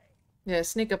 Yeah,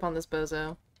 sneak up on this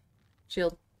bozo.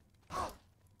 Shield.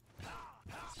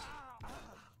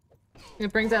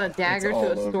 It brings out a dagger all to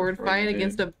a over sword for fight you,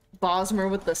 against a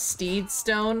Bosmer with the Steed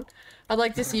Stone. I'd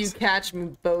like to see you catch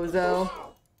me, bozo.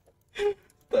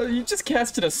 Oh, you just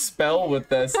casted a spell with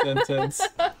that sentence.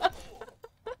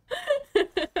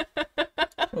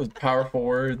 Those powerful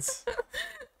words.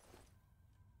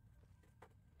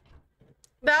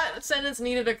 That sentence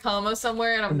needed a comma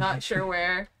somewhere, and I'm not sure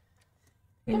where.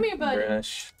 Come here, buddy.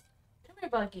 Fresh. Come here,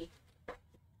 Bucky.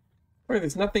 Wait,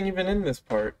 there's nothing even in this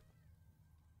part.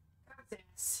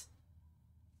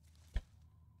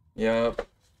 Yep.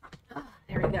 Oh,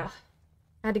 there we go.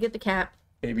 I had to get the cat.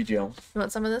 Baby Jill. You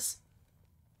want some of this?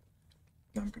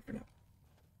 No, I'm good for now.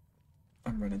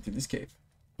 I'm running through this cave.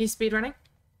 He's speedrunning?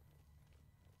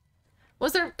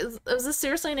 Was this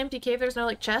seriously an empty cave? There's no,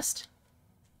 like, chest?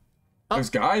 Oh. There's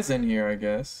guys in here, I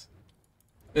guess.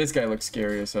 This guy looks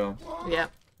scary as hell. Yeah.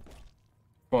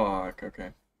 Fuck,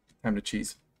 okay. Time to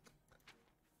cheese.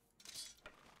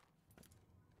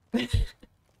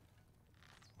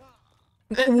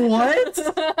 What?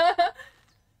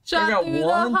 Shot I got through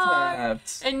one the heart,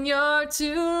 tapped. and you're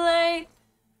too late.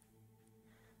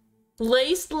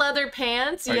 Laced leather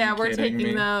pants? Are Yeah, you we're kidding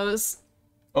taking me? those.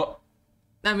 Oh,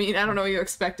 I mean, I don't know what you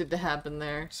expected to happen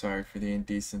there. sorry for the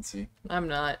indecency. I'm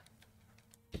not.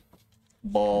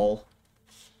 Ball.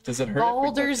 Does it hurt? if we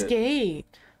Baldur's touch it?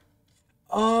 Gate.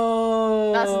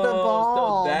 Oh, That's the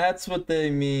ball. So that's what they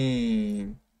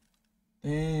mean.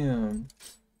 Damn.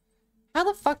 How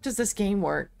the fuck does this game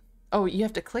work? Oh, you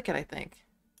have to click it, I think.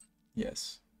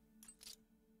 Yes.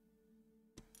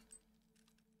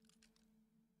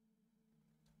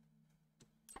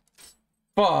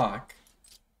 Fuck.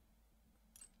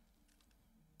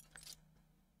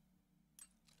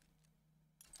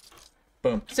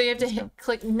 Boom. So you have to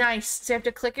click, nice. So you have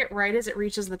to click it right as it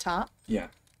reaches the top? Yeah.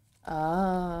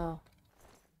 Oh.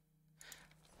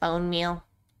 Bone meal.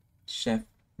 Chef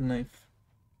knife.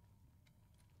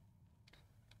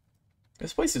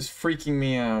 This place is freaking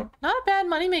me out. Not a bad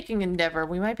money-making endeavor.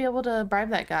 We might be able to bribe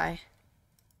that guy.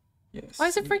 Yes. Why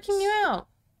is it freaking you out?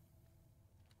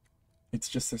 It's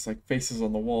just there's like faces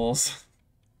on the walls.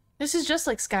 This is just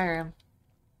like Skyrim.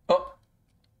 Oh.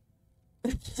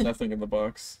 There's nothing in the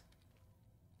box.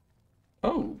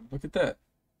 Oh, look at that.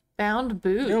 Bound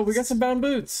boots. Yo, we got some bound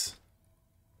boots.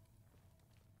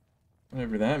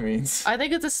 Whatever that means. I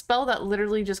think it's a spell that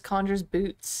literally just conjures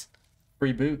boots.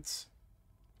 Free boots.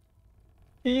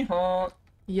 Hee-haw.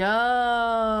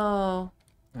 Yo.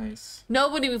 Nice.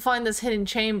 Nobody will find this hidden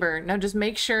chamber. Now just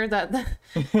make sure that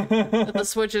that the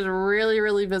switch is really,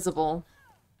 really visible.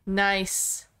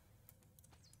 Nice.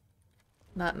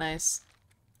 Not nice.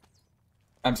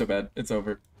 I'm so bad. It's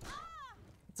over.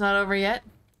 It's not over yet?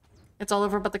 It's all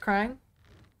over but the crying?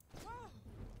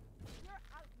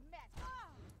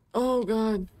 Oh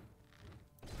god.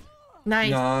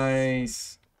 Nice.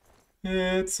 Nice.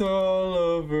 It's all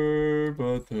over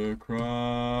but the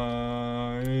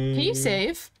crying. Can you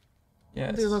save?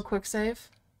 Yes. Do a little quick save.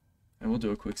 I will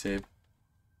do a quick save.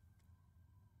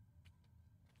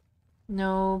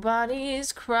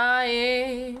 Nobody's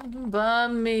crying but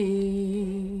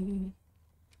me.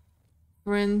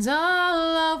 Friends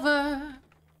all over.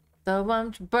 The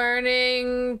one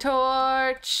burning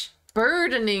torch.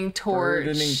 Burdening torch.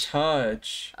 Burdening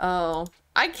touch. Oh,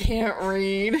 I can't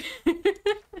read.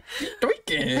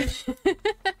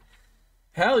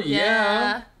 Hell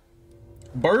yeah.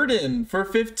 Burden for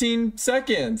 15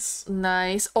 seconds.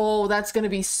 Nice. Oh, that's gonna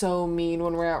be so mean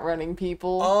when we're outrunning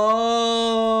people. Oh.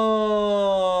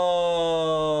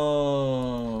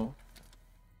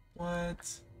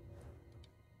 What?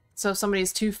 So if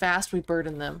somebody's too fast, we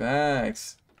burden them.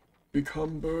 Facts.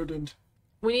 Become burdened.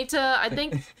 We need to, I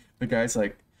think... The guy's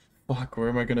like, fuck, where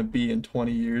am I gonna be in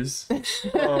 20 years?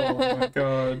 Oh my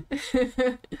god.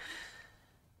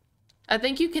 I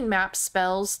think you can map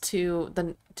spells to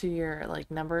your like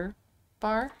number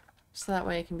bar, so that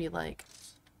way it can be like,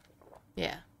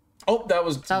 yeah. Oh, that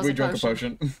was we a drank a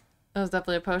potion. That was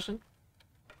definitely a potion.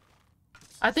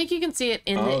 I think you can see it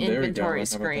in the there we go. inventory How about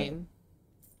that? screen.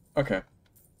 Okay.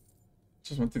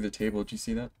 Just went through the table. Did you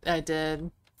see that? I did.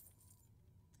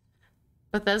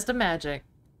 Bethesda magic.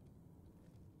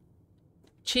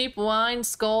 Cheap wine,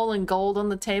 skull, and gold on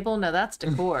the table. Now that's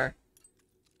decor.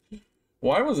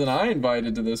 Why wasn't I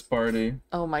invited to this party?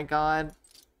 Oh my god.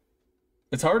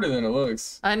 It's harder than it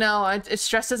looks. I know, it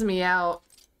stresses me out.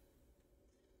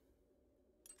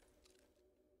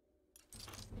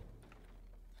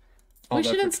 All We that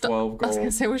should for install. 12 I was gonna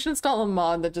gold. say we should install a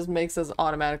mod that just makes us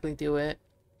automatically do it.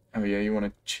 Oh yeah, you want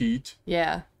to cheat?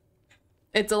 Yeah.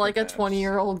 It's like a Perhaps.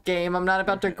 20-year-old game. I'm not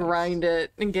about to Perhaps. grind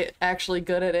it and get actually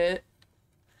good at it.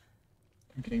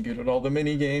 I'm getting good at all the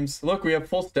mini games. Look, we have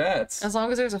full stats. As long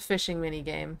as there's a fishing mini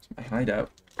game. My hideout.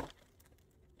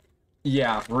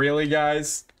 Yeah, really,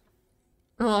 guys?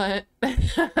 What? Can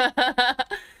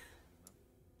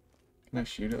I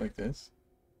shoot it like this?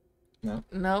 No.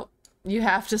 Nope. You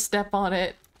have to step on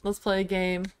it. Let's play a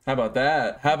game. How about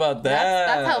that? How about that?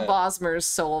 That's how Bosmer's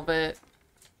solve it.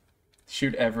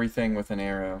 Shoot everything with an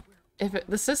arrow. If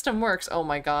the system works, oh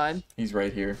my god. He's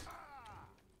right here.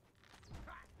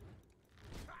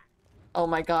 Oh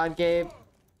my god, Gabe.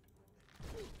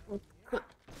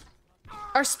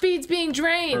 Our speed's being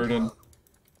drained! Burden.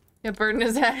 Yeah, burden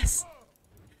his ass.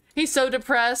 He's so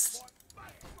depressed.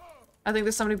 I think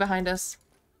there's somebody behind us.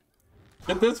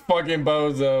 Get this fucking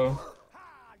bozo.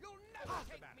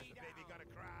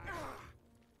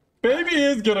 Baby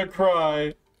is gonna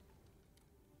cry.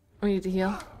 We need to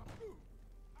heal.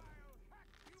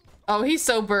 Oh, he's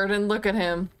so burdened. Look at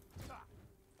him.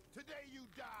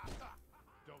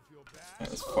 Yeah,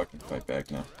 let's fucking fight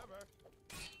back now.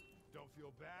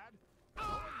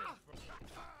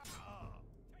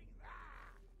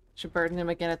 Should burden him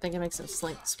again. I think it makes him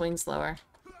swing slower.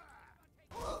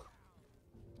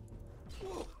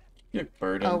 Get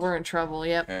burdened. Oh, we're in trouble.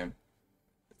 Yep. Okay.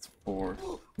 It's 4.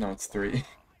 No, it's 3.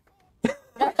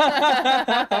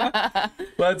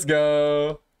 Let's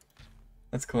go.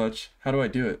 That's clutch. How do I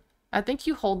do it? I think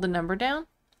you hold the number down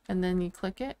and then you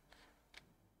click it.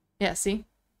 Yeah, see?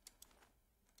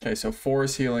 Okay, so 4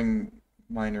 is healing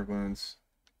minor wounds.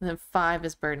 And then 5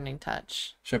 is burdening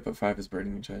touch. Should I put 5 as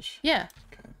burdening touch? Yeah.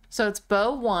 Okay. So it's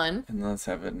bow 1. And let's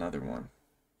have another one.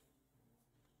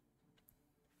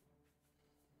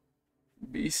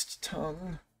 Beast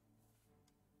tongue.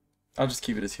 I'll just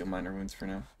keep it as heal minor wounds for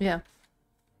now. Yeah.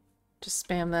 Just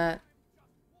spam that.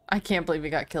 I can't believe we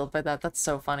got killed by that. That's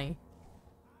so funny.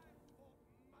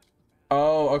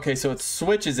 Oh, okay, so it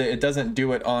switches it. It doesn't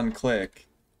do it on click.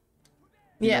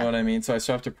 You know what I mean? So I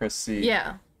still have to press C.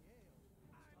 Yeah.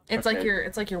 It's Okay.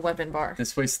 like your weapon bar.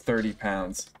 This weighs 30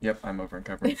 pounds. Yep, I'm over and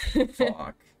covered.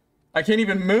 Fuck. I can't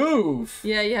even move.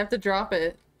 Yeah, you have to drop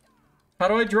it. How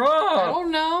do I I drop?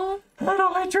 don't know. How do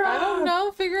I drop? I don't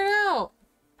know. Figure it out.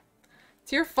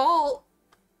 It's your fault.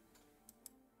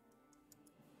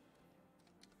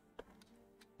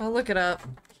 I'll look it up.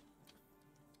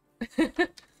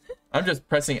 I'm just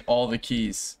pressing all the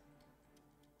keys.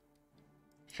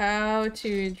 How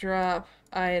to drop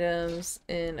items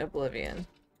in Oblivion.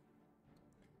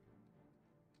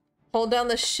 Hold down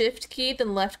the shift key,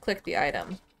 then left click the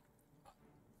item.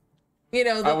 You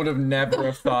know, I would have never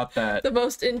have thought that. the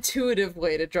most intuitive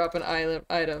way to drop an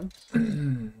item.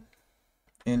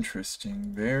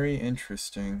 Interesting. Very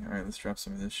interesting. Alright, let's drop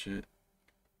some of this shit.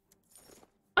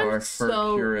 Our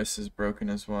Furcurus is broken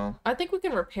as well. I think we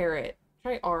can repair it.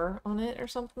 Try R on it or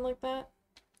something like that.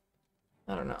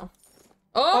 I don't know.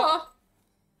 Oh!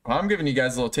 Well, I'm giving you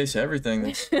guys a little taste of everything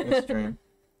this stream.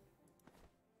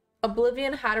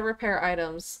 Oblivion, how to repair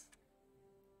items.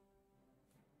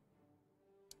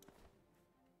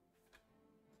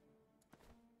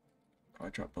 Oh, I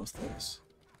dropped both those.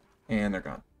 And they're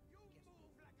gone.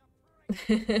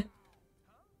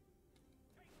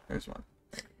 There's one.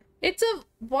 It's a...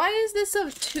 Why is this a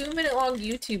 2-minute long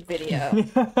YouTube video?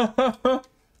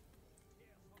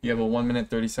 You have a 1-minute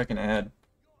 30-second ad.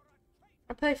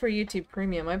 I pay for YouTube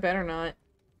Premium. I better not.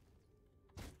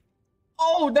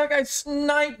 Oh, that guy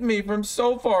sniped me from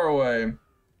so far away.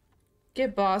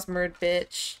 Get boss murd,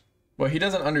 bitch. What he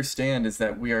doesn't understand is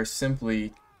that we are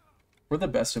simply... We're the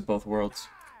best of both worlds.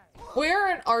 We're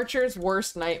an archer's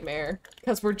worst nightmare.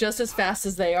 Because we're just as fast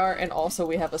as they are, and also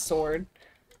we have a sword.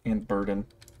 And burden.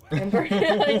 And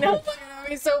I know,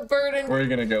 I'm so burdened. Where are you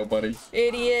gonna go, buddy?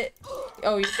 Idiot.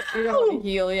 Oh, you're gonna want to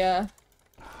heal, yeah.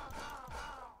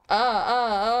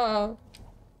 Oh.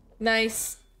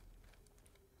 Nice.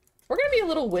 We're gonna be a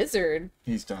little wizard.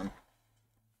 He's done.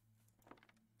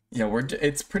 Yeah,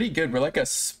 it's pretty good. We're like a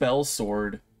spell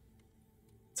sword.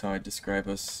 That's how I describe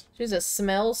us. She's a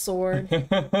smell sword.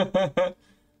 That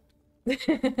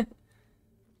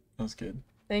was good.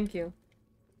 Thank you.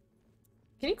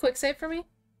 Can you quick save for me?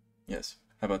 Yes.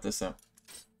 How about this though?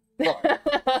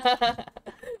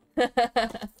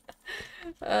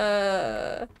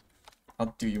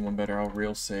 I'll do you one better. I'll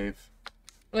real save.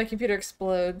 My computer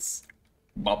explodes.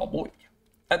 Baba boy.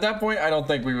 At that point, I don't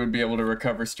think we would be able to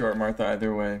recover Stuart Martha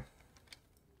either way.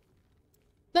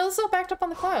 No, it's all backed up on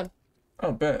the cloud.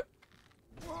 Oh, bet.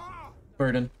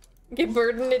 Burden. Get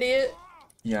burdened, idiot.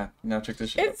 Yeah, now check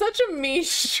this shit It's such a me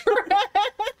shred.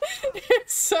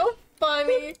 It's so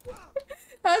funny.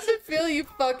 How's it feel, you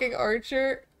fucking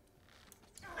archer?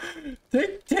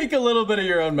 Take a little bit of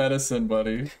your own medicine,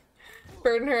 buddy.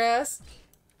 Burden her ass.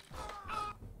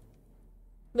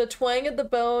 The twang of the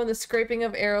bow and the scraping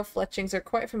of arrow fletchings are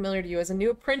quite familiar to you. As a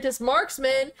new apprentice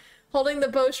marksman, holding the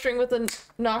bowstring with a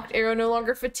knocked arrow no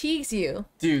longer fatigues you.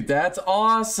 Dude, that's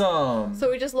awesome! So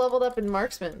we just leveled up in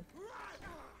marksman.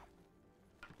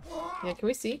 Yeah, can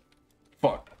we see?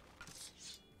 Fuck.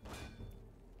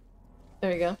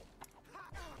 There you go.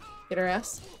 Get her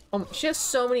ass. She has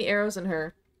so many arrows in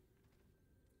her.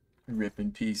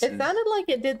 Ripping pieces. It sounded like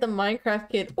it did the Minecraft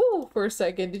kid ooh for a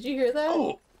second. Did you hear that?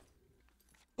 Oh.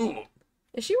 Ooh.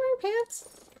 Is she wearing pants?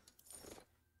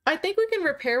 I think we can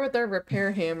repair with our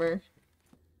repair hammer.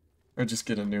 Or just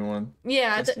get a new one.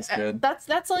 Yeah, Just as good.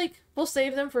 that's like, we'll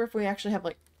save them for if we actually have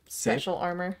like special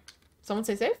armor. Someone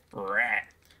say safe? Rat.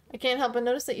 I can't help but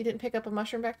notice that you didn't pick up a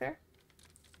mushroom back there.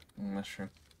 Mushroom.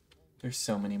 There's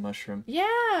so many mushrooms.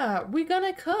 Yeah, we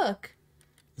gonna cook.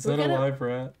 Is that a live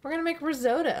rat? We're gonna make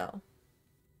risotto.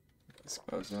 I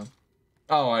suppose so.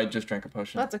 Oh, I just drank a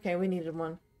potion. That's okay, we needed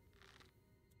one.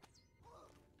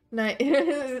 Nice.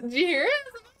 Did you hear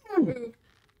it?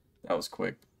 That was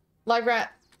quick. Live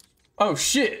rat. Oh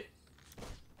shit!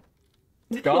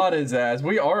 Got his ass.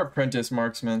 We are apprentice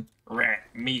marksmen. Rat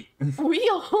meat. We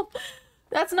all...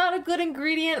 That's not a good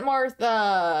ingredient,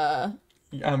 Martha.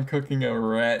 I'm cooking a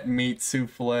rat meat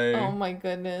souffle. Oh my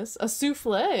goodness. A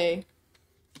souffle.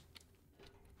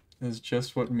 Is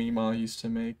just what Mima used to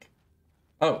make.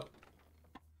 Oh.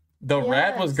 The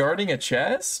rat was guarding a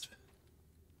chest?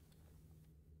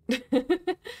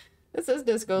 This is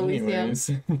Disco Elysium. Anyways.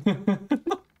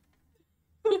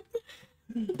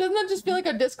 Doesn't that just feel like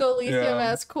a Disco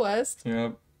Elysium-ass quest?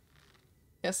 Yep.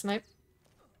 Yeah, snipe.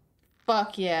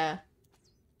 Fuck yeah.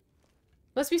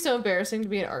 Must be so embarrassing to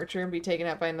be an archer and be taken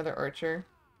out by another archer.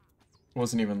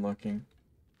 Wasn't even looking.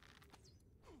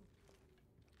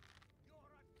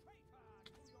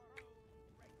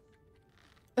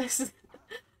 This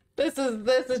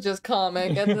is just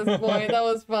comic at this point. That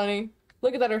was funny.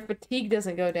 Look at that, our fatigue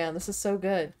doesn't go down. This is so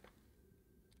good.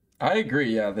 I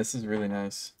agree, yeah, this is really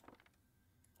nice.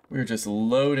 We were just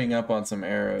loading up on some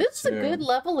arrows. This is a good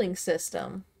leveling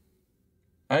system.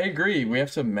 I agree. We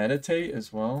have to meditate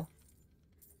as well.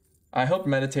 I hope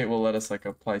meditate will let us like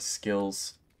apply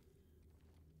skills.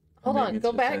 Hold Maybe on, it's go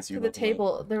just back as you to the level up.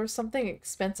 table. There was something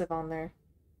expensive on there.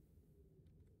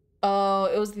 Oh,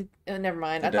 it was the... never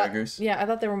mind. The I thought, daggers? yeah, I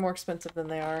thought they were more expensive than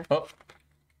they are. Oh.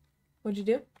 What'd you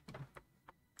do?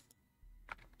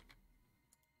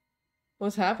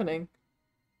 What's happening?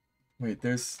 Wait,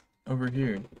 there's over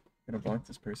here. I'm gonna block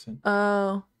this person.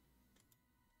 Oh.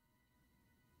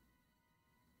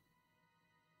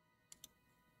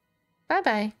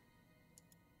 Bye-bye.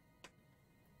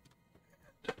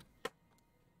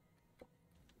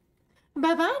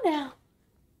 Bye-bye now.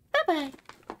 Bye-bye.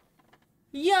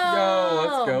 Yo! Yo,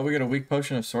 let's go. We got a weak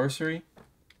potion of sorcery.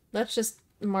 That's just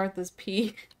Martha's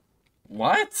pee.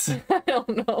 What? I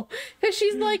don't know. Because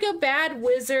she's like a bad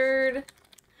wizard.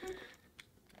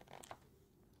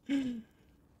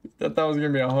 Thought that was gonna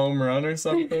be a home run or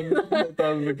something. Thought that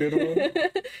was a good one.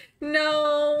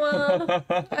 No,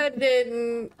 I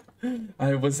didn't.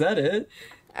 Was that it?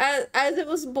 As it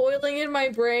was boiling in my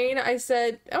brain, I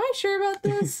said, am I sure about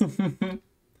this?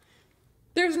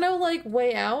 There's no, like,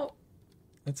 way out?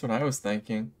 That's what I was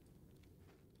thinking.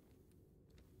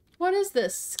 What is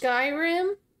this?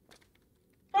 Skyrim?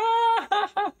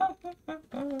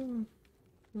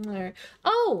 Alright.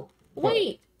 Oh!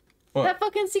 Wait! What? That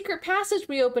fucking secret passage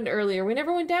we opened earlier. We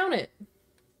never went down it.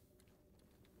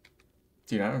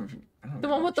 Dude, I don't The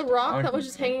one with the rock that was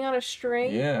just hanging on a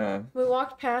string? Yeah. We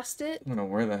walked past it. I don't know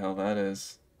where the hell that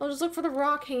is. I'll just look for the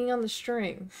rock hanging on the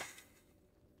string.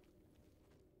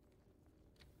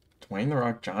 Dwayne The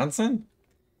Rock Johnson?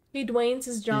 He Dwayne's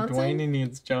his Johnson? Dwayne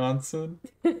needs Johnson.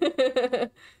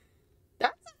 That's a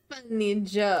funny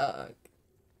joke.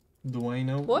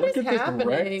 Dwayne, What look is at this happening?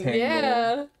 rectangle.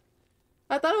 Yeah.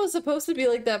 I thought it was supposed to be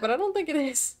like that, but I don't think it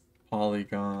is.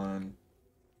 Polygon.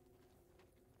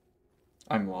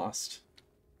 I'm lost.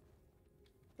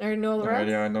 I already know the Alright, rest.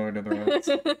 yeah, I know where the rest.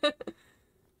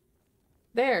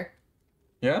 There.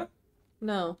 Yeah?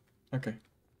 No. Okay.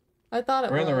 I thought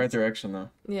it We're was. in the right direction, though.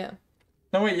 Yeah.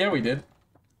 No, wait, yeah, we did.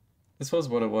 This was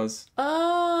what it was.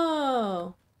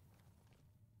 Oh.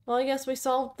 Well, I guess we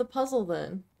solved the puzzle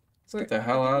then. Let's get the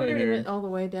hell out of We here. went all the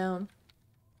way down.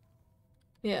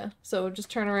 Yeah, so just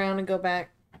turn around and go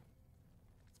back.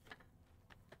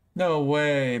 No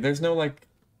way. There's no, like,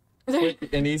 quick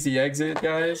and easy exit,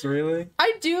 guys? Really?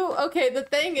 I do. Okay, the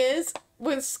thing is,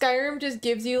 when Skyrim just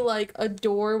gives you, like, a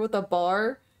door with a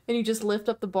bar, and you just lift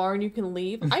up the bar and you can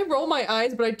leave, I roll my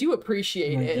eyes, but I do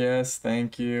appreciate it. Yes,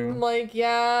 thank I'm you. like,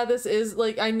 yeah, this is,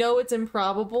 like, I know it's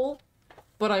improbable,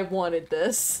 but I wanted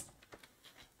this.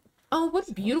 Oh,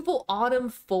 what beautiful autumn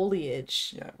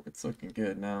foliage. Yeah, it's looking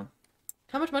good now.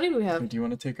 How much money do we have? Do you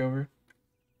want to take over?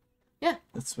 Yeah.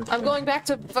 Let's switch I'm going back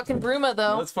to fucking Bruma,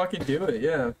 though. Let's fucking do it,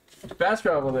 yeah. Fast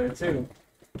travel there, too.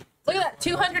 Look at that,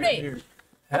 208.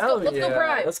 Hell let's go yeah.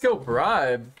 bribe. Let's go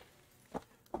bribe.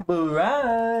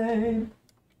 Bribe.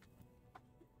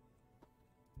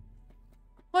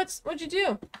 What'd you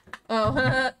do?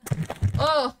 Oh,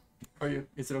 oh, Are you?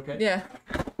 Is it okay? yeah.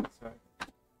 Sorry.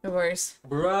 No worries.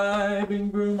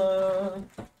 Bribing Bruma.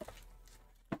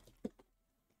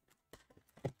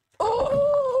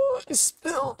 Oh, I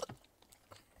spilled.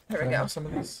 There we Can I go. have some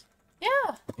of these?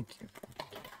 Yeah. Thank you.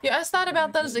 Yeah, I thought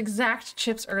about those exact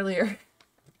chips earlier.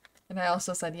 And I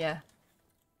also said yeah.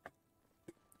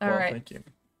 All Well, right. Thank you.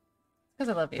 Because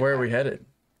I love you. Where are we headed?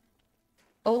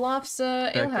 Olaf's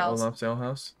Back ale to house. Olaf's Ale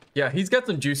House? Yeah, he's got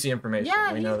some juicy information.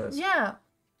 Yeah, we know this. yeah.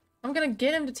 I'm gonna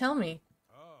get him to tell me.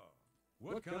 Oh,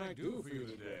 what can I do for you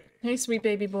today? Hey, sweet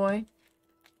baby boy.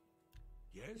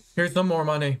 Yes, Here's some more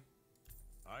money.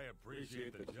 I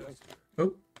appreciate the gesture.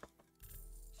 Oh.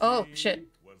 Oh, See, shit.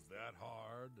 Was that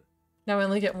hard? Now I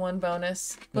only get one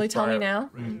bonus. Will he Let's tell me fire. now?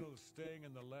 Randall's staying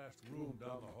in the last room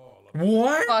down the hall.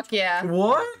 What? Fuck yeah.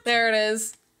 What? There it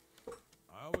is.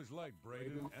 I always liked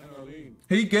Braden and Arlene.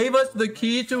 He gave us the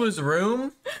key to his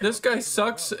room? This guy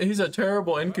sucks. He's a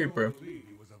terrible I innkeeper. don't believe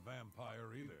he was a vampire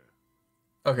either.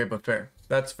 Okay, but fair.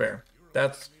 That's fair.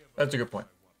 That's a good point.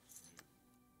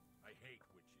 I hate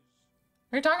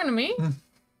witches. Are you talking to me?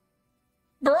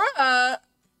 Bruh!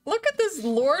 Look at this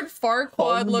Lord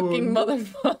Farquaad looking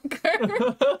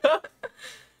motherfucker.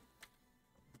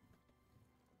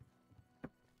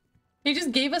 He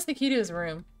just gave us the key to his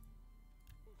room.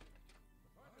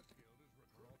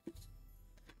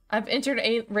 I've entered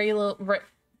a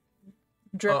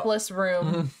dripless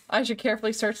room. I should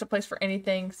carefully search the place for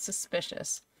anything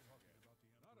suspicious.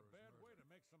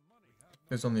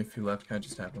 There's only a few left. Can I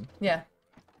just have them? Yeah.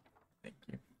 Thank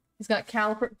you. He's got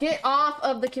caliper. Get off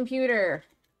of the computer!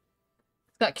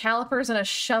 He's got calipers and a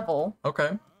shovel,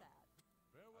 Okay.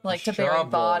 like to bury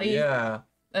Shovel, body. Yeah.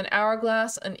 An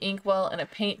hourglass, an inkwell, and a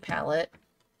paint palette.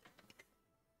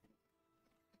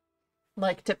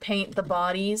 Like to paint the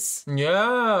bodies.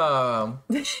 Yeah.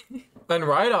 And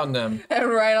write on them. And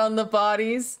write on the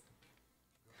bodies.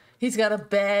 He's got a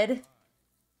bed.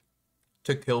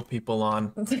 To kill people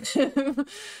on.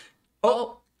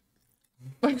 Oh.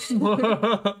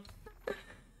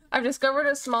 I've discovered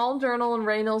a small journal in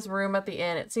Raynell's room at the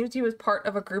inn. It seems he was part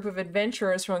of a group of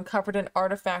adventurers who uncovered an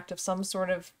artifact of some sort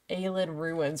of Aelid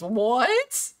ruins.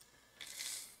 What?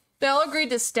 They all agreed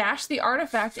to stash the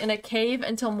artifact in a cave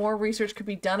until more research could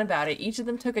be done about it. Each of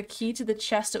them took a key to the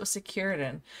chest it was secured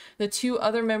in. The two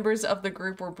other members of the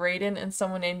group were Brayden and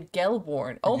someone named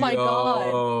Gelborn. Oh my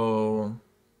god. Oh.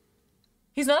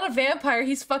 He's not a vampire.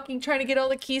 He's fucking trying to get all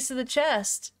the keys to the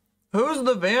chest. Who's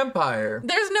the vampire?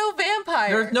 There's no vampire.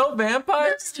 There's no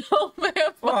vampire? There's no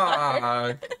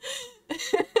vampire. Fuck.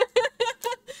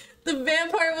 The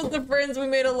vampire was the friends we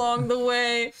made along the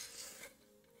way.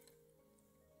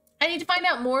 I need to find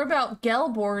out more about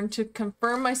Gelborn to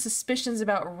confirm my suspicions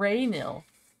about Raynil.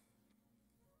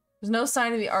 There's no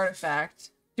sign of the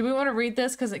artifact. Do we want to read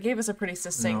this? Because it gave us a pretty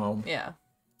succinct... No. Yeah.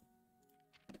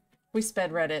 We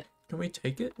sped read it. Can we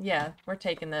take it? Yeah, we're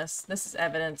taking this. This is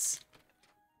evidence.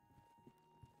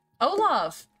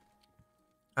 Olaf!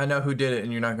 I know who did it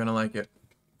and you're not gonna like it.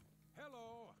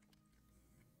 Hello.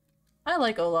 I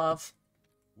like Olaf.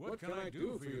 What can I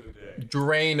do for you today?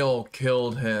 Draenor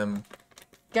killed him.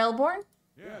 Gelborn?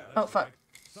 Yeah. Oh, That's fuck. right.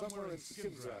 Somewhere in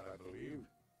Skingrad, I believe.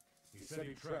 He said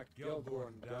he tracked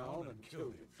Gelborn down and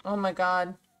killed him. Oh my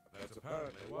god. That's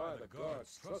apparently why the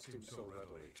guards trust him so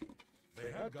readily.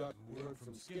 They had gotten word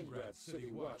from Skingrad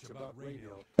City Watch about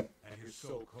Raynil and his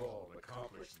so-called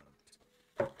accomplishment.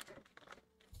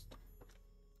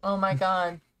 Oh my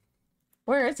god.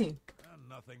 Where is he? And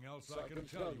nothing else I can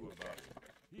tell you about him.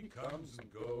 He comes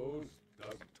and goes,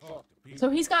 doesn't talk to people. So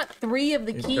he's got 3 of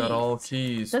the He's keys. got all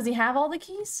keys. Does he have all the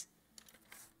keys?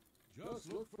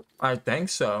 Just look for I think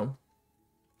so.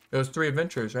 It was 3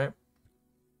 adventures, right?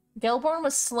 Gelborn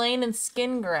was slain in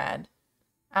Skingrad.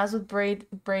 As with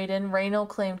Brayden, Raynil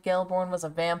claimed Gelborn was a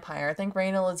vampire. I think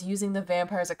Raynil is using the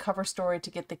vampire as a cover story to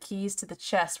get the keys to the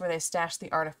chest where they stashed the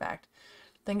artifact.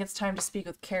 I think it's time to speak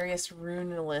with Carius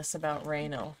Runelis about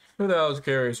Raynil. Who the hell is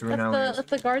Carius Runelis? That's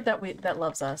the guard that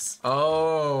loves us.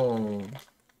 Oh.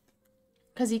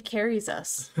 Because he carries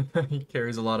us. He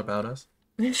cares a lot about us.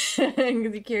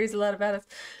 Because he carries a lot about us.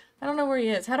 I don't know where he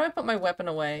is. How do I put my weapon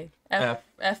away? F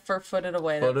for foot it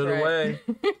away. Put That's it right.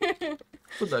 away.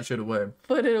 Put that shit away.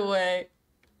 Put it away.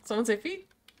 Someone say feet?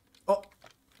 Oh.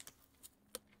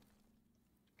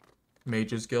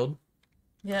 Mages Guild?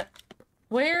 Yeah.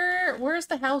 Where's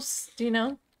the house? Do you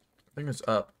know? I think it's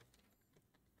up.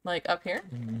 Like up here?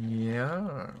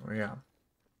 Yeah.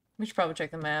 We should probably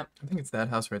check the map. I think it's that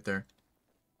house right there.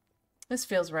 This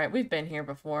feels right. We've been here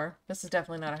before. This is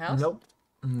definitely not a house. Nope.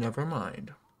 Never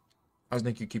mind. I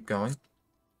think you keep going.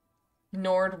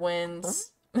 Nord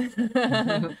wins. I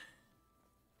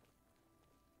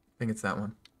think it's that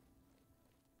one.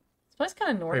 This place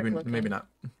kind of Nordic looking. Maybe not.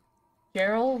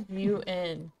 Gerald View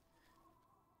Inn.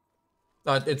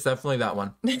 It's definitely that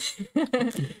one. If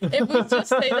we just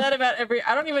say that about every...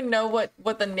 I don't even know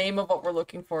what the name of what we're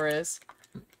looking for is.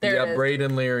 There it is.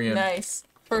 Brayden Lyrian. Nice.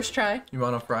 First try? You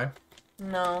want to fry?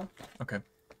 No. Okay.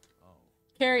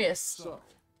 Curious. So,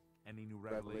 any new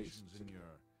revelations in your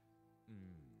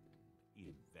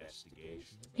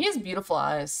investigation? He has beautiful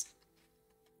eyes.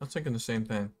 I was thinking the same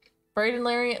thing. Brayden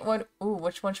Larian, what? Ooh,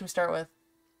 which one should we start with?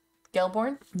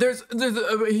 Gelborn? There's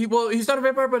he's not a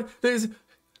vampire, but there's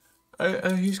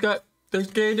there's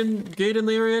Gaiden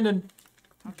Lyrian and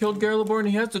killed Gelborn.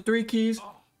 He has the 3 keys.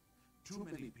 Too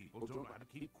many people don't know how to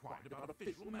keep quiet about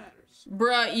official matters.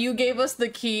 Bruh, you gave us the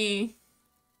key.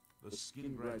 The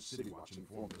Skingrad City Watch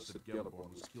informed us that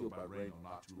Gelborn was killed by Raynil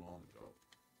not too long ago.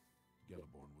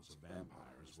 Gelborn was a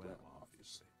vampire as well,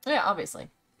 obviously. Yeah, obviously.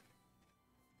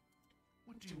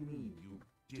 What do you mean you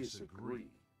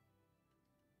disagree?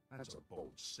 That's a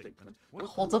bold statement. What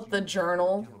Holds up the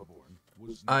journal. Gelborn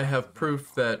was I have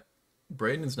proof that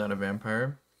Brayden's not a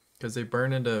vampire because they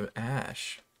burn into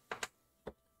ash.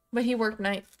 But he worked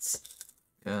nights.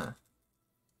 Yeah.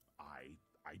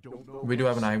 I don't know. We do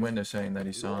have an eyewitness saying that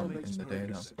he saw him in the day,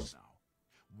 though. Now.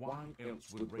 Why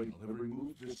else would Raynil have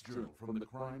removed this journal from the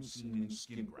crime scene in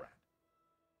Skingrad?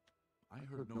 I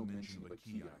heard no mention of a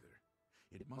key either.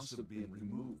 It must have been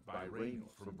removed by Raynil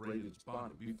from Brayden's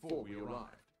body before we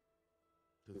arrived.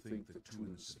 To think that 2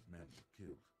 innocent men were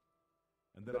killed,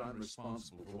 and that I'm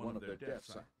responsible for one of their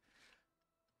deaths,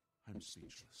 I'm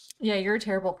speechless. Yeah, you're a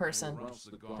terrible person. I will rouse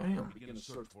the guard Damn. and begin a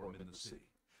search for him in the city.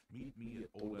 Meet me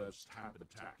at Olaf's Tap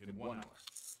Attack in 1 hour.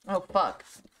 Oh fuck.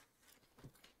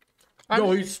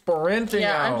 Yo, he's sprinting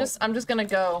out. I'm just gonna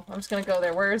go. I'm just gonna go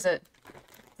there. Where is it?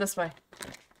 This way.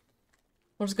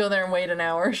 We'll just go there and wait an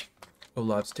hour.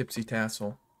 Olaf's tipsy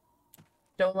tassel.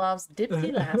 Dolov's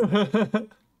dipsy lass.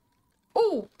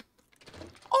 Ooh!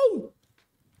 Oh!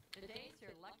 Today's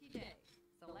your lucky day,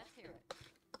 so let's hear it.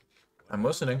 I'm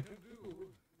listening.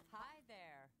 Hi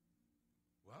there.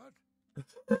 What?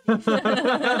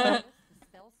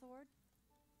 Spell sword?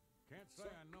 Can't say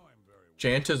I know him very well.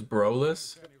 Janta's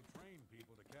broless. Said he'll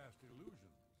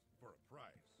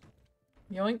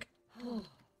Yoink.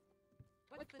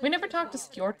 What's the We news never talked to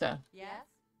about? Skjorta. Yes?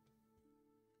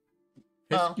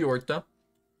 It's Oh. Yorta.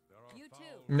 You too.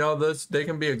 No, they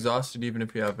can be exhausted even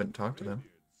if you haven't talked to them.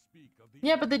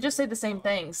 Yeah, but they just say the same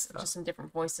things, just in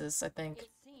different voices, I think. It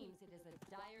seems it is a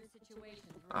dire situation.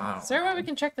 Oh. Is there a way we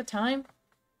can check the time?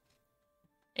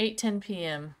 8:10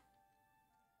 p.m.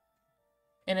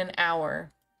 In an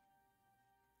hour.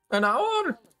 An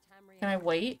hour? Can I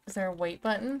wait? Is there a wait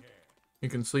button? You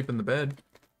can sleep in the bed.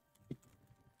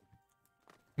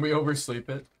 We oversleep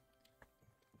it.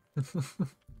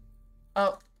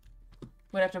 Oh.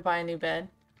 We'd have to buy a new bed.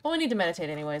 Well, we need to meditate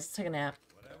anyways. Let's take a nap.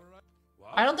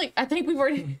 I think we've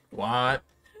already... What?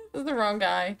 This is the wrong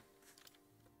guy.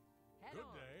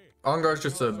 Ongar's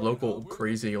just a local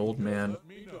crazy old man.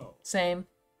 Same.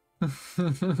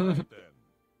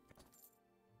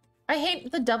 I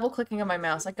hate the double clicking on my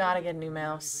mouse. I gotta get a new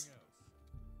mouse.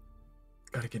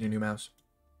 Gotta get a new mouse.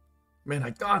 Man,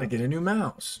 I gotta get a new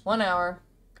mouse. 1 hour.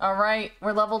 Alright,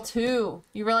 we're level 2.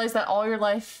 You realize that all your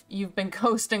life you've been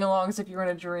coasting along as if you were in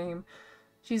a dream.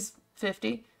 She's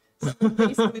 50.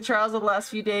 Facing the trials of the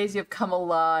last few days, you have come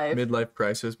alive. Midlife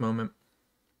crisis moment.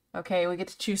 Okay, we get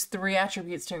to choose 3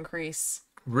 attributes to increase.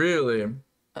 Really?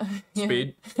 Yeah.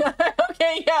 Speed?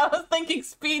 Okay, yeah, I was thinking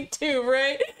speed too,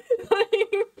 right?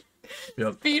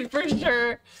 Yep. Speed for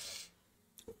sure.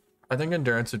 I think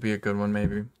endurance would be a good one,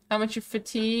 maybe. How much your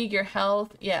fatigue, your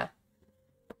health, yeah.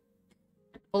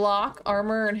 Block,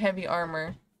 armor, and heavy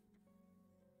armor.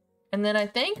 And then I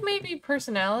think maybe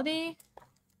personality.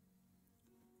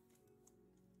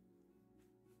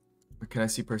 Can I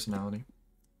see personality?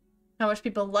 How much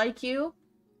people like you.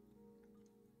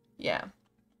 Yeah.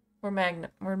 We're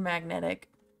magnetic.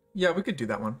 Yeah, we could do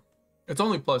that one. It's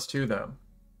only +2 though.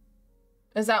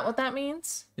 Is that what that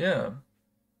means? Yeah.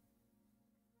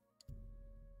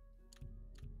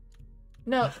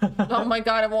 No. Oh my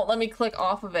god, it won't let me click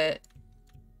off of it.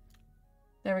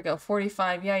 There we go.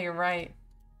 45. Yeah, you're right.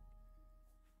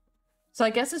 So I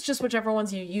guess it's just whichever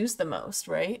ones you use the most,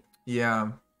 right?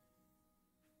 Yeah.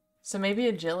 So maybe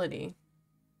agility.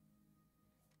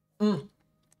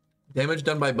 Damage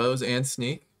done by bows and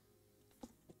sneak.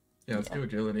 Yeah, let's do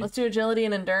agility. Let's do agility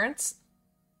and endurance.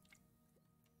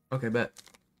 Okay, bet.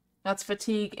 That's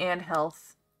fatigue and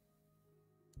health.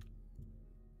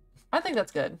 I think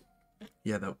that's good.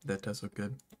 Yeah, that does look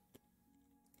good.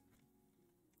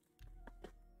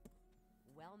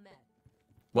 Well met.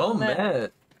 Well Met.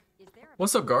 met. Is there a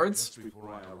What's up, guards? Just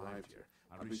before I arrived here,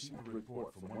 I received a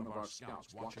report from one of our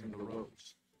scouts watching the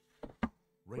roads.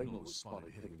 Raynor was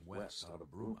spotted heading west out of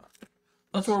Bruma.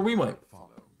 That's where we went. Follow,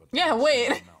 but Yeah, we wait.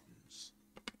 see the mountains.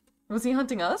 Was he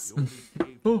hunting us? The only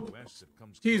cave to the west that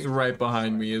comes He's close right to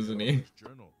behind the me, isn't he? site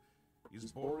Journal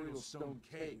is Boreal Stone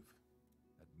Cave.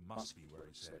 That must be where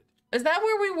he's headed. Is that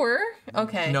where we were?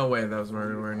 Okay. No way, that was where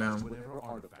we were now. Whatever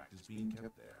artifact is being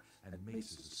kept there, and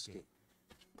Mace's escape.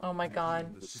 Oh my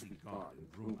god. The city guard in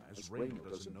Bruma, as Raynor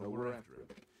doesn't know we're after him.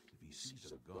 If he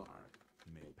sees a guard,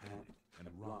 he may panic and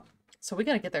run. So we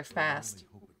gotta get there Our fast.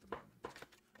 only hope at the moment.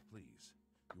 Please,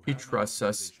 you He have my trusts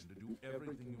us. authorization to do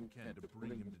everything you can to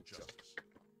bring him to justice.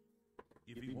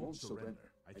 If he won't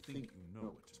surrender, I think you know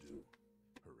what to do.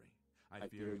 Hurry. I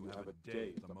fear you have a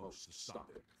day at the most to stop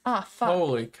him. Ah, fuck.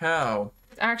 Holy cow.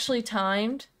 It's actually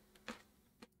timed.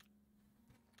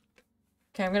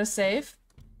 Okay, I'm gonna save.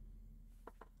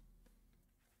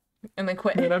 And then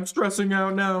quit. Man, I'm stressing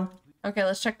out now. Okay,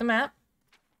 let's check the map.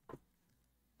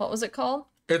 What was it called?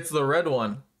 It's the red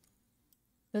one.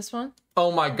 This one?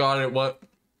 Oh my god, it what?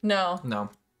 No. No.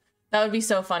 That would be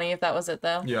so funny if that was it,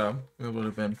 though. Yeah, it would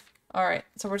have been. Alright,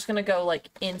 so we're just gonna go, like,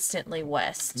 instantly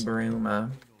west.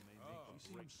 Bruma.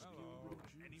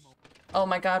 Oh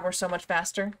my god, we're so much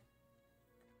faster.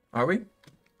 Are we?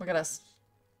 Look at us.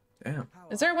 Damn.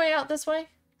 Is there a way out this way?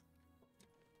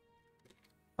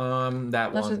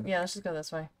 That Let's one. just, yeah, let's just go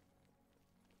this way.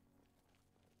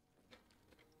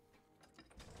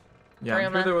 Yeah,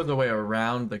 I'm sure Bruma. there was a way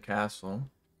around the castle.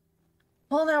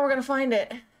 Well, now we're gonna find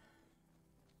it.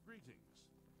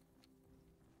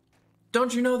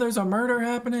 Don't you know there's a murder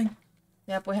happening?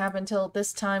 Yep, we have until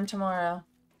this time tomorrow.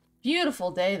 Beautiful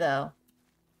day, though.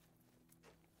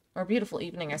 Or beautiful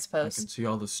evening, I I suppose. can see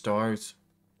all the stars.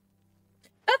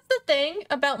 That's the thing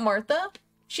about Martha.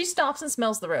 She stops and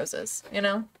smells the roses, you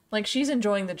know? Like, she's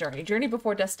enjoying the journey. Journey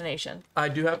before destination. I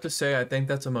do have to say, I think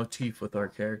that's a motif with our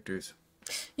characters.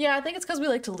 Yeah, I think it's because we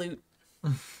like to loot.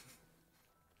 And,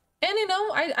 you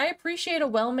know, I appreciate a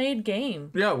well-made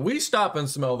game. Yeah, we stop and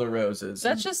smell the roses.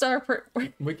 That's just our...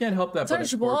 We can't help that It's but our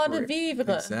joie de incorporate.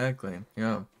 vivre. Exactly,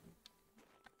 yeah.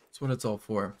 That's what it's all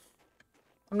for.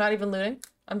 I'm not even looting.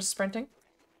 I'm just sprinting.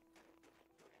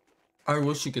 I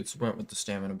wish you could sprint with the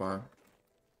stamina bar.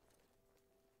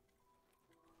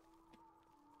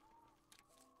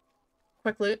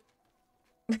 Quick loot.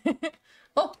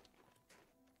 Oh,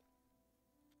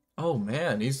 Oh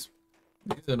man, he's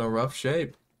in a rough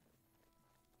shape.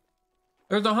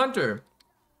 There's a hunter.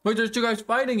 Wait, there's two guys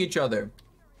fighting each other.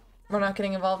 we're not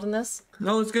getting involved in this.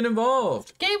 No, let's get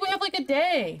involved. Gabe, we have like a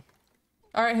day.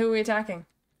 All right, who are we attacking?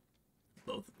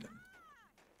 Both of them.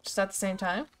 Just at the same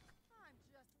time?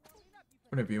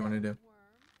 Whatever you want to do.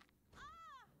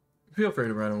 Feel free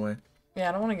to run away. Yeah,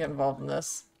 I don't want to get involved in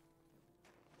this.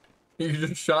 You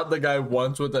just shot the guy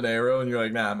once with an arrow and you're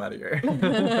like, nah, I'm out of here.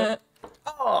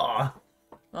 Aww.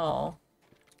 Oh.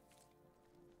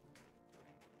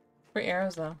 Free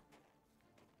arrows though.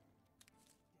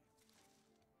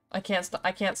 I can't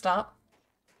stop.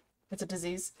 It's a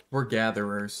disease. We're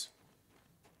gatherers.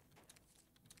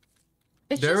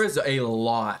 It's There just, is a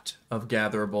lot of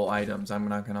gatherable items, I'm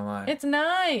not gonna lie. it's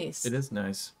nice. It is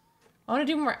nice. I want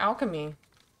to do more alchemy.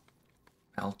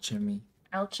 Alchemy.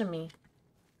 Alchemy.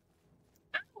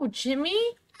 Ow, Jimmy?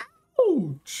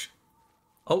 Ouch.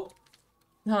 Oh,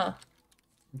 Huh.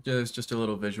 there's just a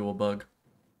little visual bug.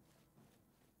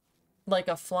 Like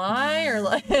a fly or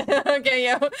like okay,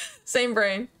 yeah. Same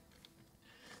brain.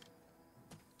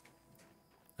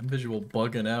 I'm visual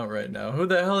bugging out right now. Who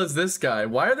the hell is this guy?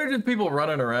 Why are there just people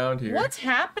running around here? What's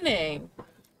happening?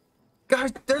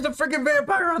 Guys, there's a freaking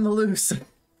vampire on the loose.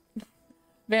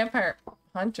 Vampire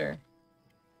hunter.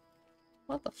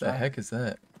 What the The fuck? heck is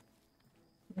that?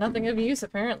 Nothing of use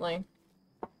apparently.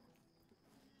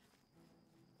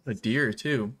 A deer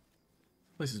too.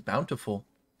 This place is bountiful.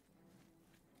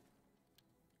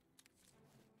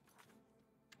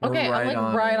 Okay, We're I'm like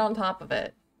on right it. on top of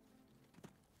it.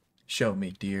 Show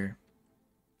me, deer.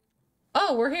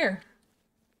 Oh, we're here.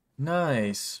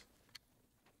 Nice.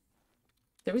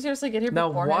 Did we seriously get here Now,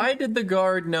 before why him? did the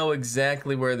guard know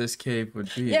exactly where this cave would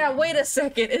be? Yeah, wait a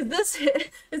second. Is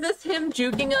this him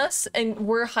juking us and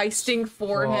we're heisting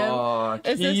for him? Fuck,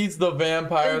 Is this- he's the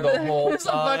vampire the whole It's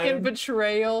a fucking time.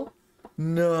 betrayal.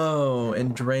 No,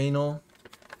 and Draenor.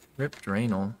 Rip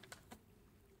Draenor.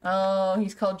 Oh,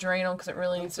 he's called Draenor because it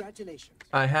really needs to... Congratulations.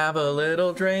 I have a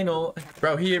little Draenor.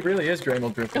 Bro, he really is Draenor Oh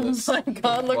Driftless. my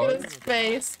god, look at his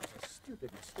face. A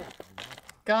stupid mistake on my part.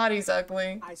 God, he's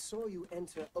ugly. I saw you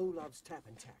enter Olaf's tap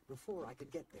and tack before I could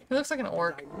get there. He looks like an And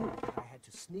orc. I knew that I had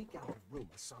to sneak out of rumor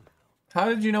somehow. How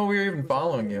did you know we were even It was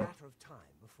following only a you? matter of time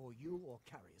before you or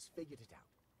Carius figured it out.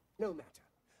 No matter.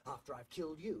 After I've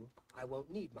killed you, I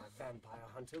won't need my vampire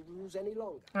hunter rules any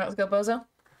longer. Alright, let's go, Bozo.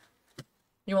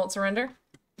 You won't surrender?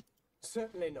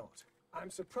 Certainly not.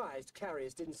 I'm surprised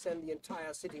Carius didn't send the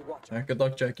entire city watch. Alright, good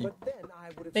luck, Jackie. But then I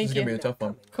would have Thank seen you. This is gonna be a that tough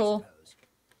one. coming, I Cool. suppose.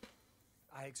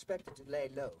 I expected to lay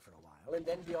low for a while and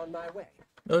then be on my way.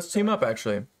 Let's team up,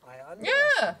 actually. I Yeah.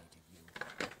 underestimated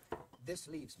you. This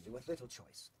leaves me with little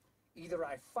choice. Either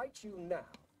I fight you now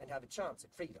and have a chance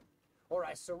at freedom, or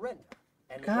I surrender.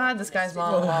 And God, rot this in a guy's city.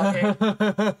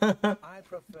 monologuing. I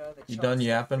prefer the You chance done for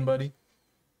yapping, freedom. buddy?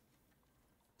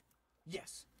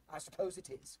 Yes, I suppose it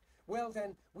is. Well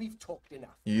then, we've talked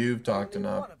enough. You've talked Only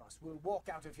enough. one of us will walk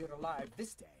out of here alive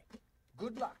this day.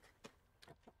 Good luck.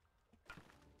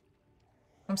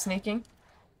 I'm sneaking.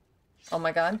 Oh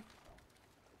my god.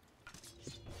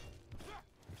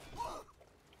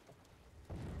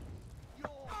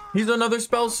 He's another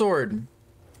spell sword.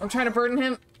 I'm trying to burden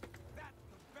him.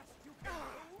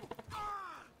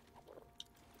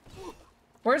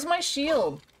 Where's my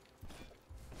shield?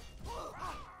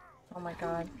 Oh my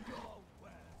god.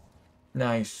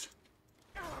 Nice.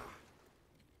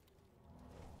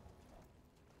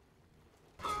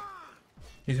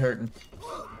 He's hurting.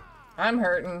 I'm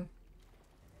hurting.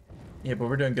 Yeah, but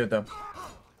we're doing good though.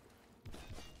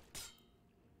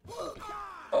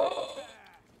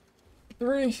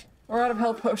 Three. We're out of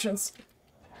health potions.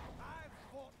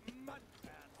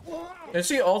 Is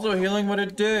she also healing with a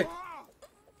dick?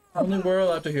 Only we're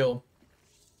allowed to heal.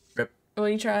 Rip. Will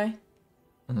you try?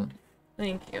 Mhm.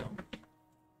 Thank you.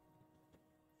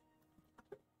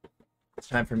 It's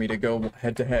time for me to go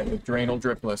head to head with Draenor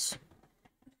Dripless.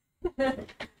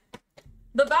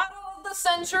 The battle of the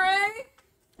century!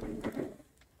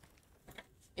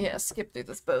 Yeah, skip through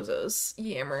this bozo's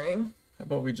yammering. How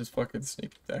about we just fucking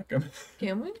sneak attack him?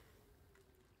 Can we?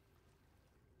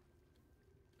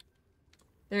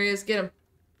 There he is, get him.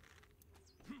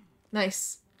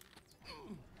 Nice.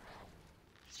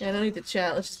 Yeah, I don't need to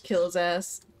chat, let's just kill his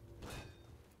ass.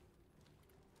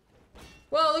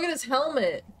 Whoa, look at his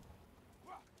helmet!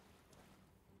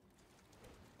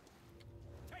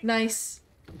 Nice.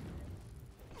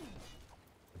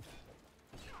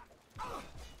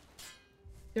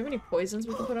 you have any poisons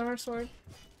we can put on our sword?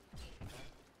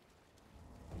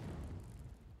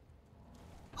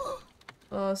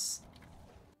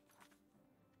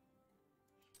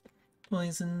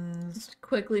 Poisons.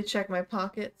 Quickly check my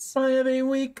pockets. I have a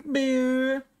weak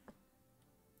beer.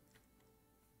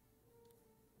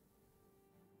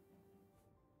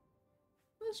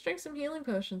 Let's drink some healing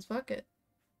potions. Fuck it.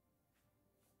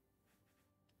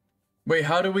 Wait,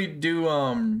 how do we do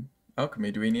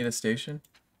alchemy? Do we need a station?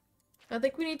 I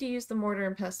think we need to use the mortar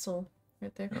and pestle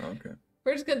right there. Oh, okay.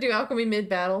 We're just gonna do alchemy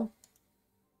mid-battle.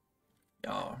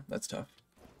 Oh, that's tough.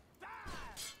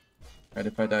 Alright,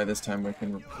 if I die this time, we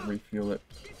can refuel it.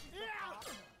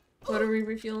 What are we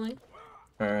refueling?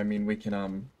 Or, I mean, we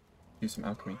can, do some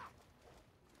alchemy.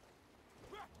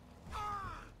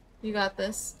 You got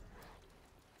this.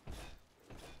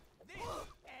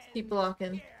 Keep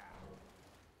blocking.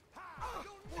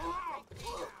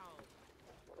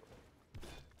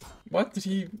 What did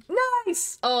he...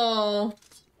 Nice! Oh.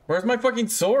 Where's my fucking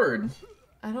sword?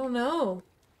 I don't know.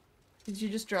 Did you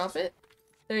just drop it?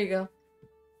 There you go.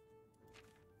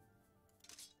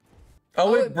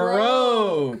 Oh, Oh, it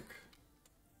broke!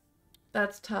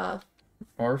 That's tough.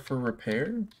 R for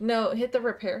repair? No, hit the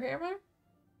repair hammer.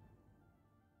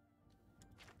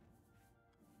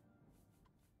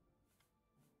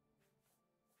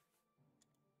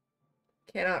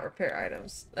 Cannot repair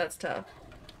items. That's tough.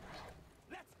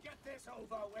 Let's get this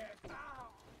over with now.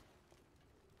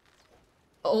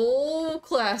 Oh,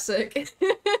 classic.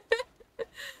 You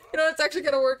know, it's actually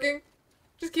kind of working.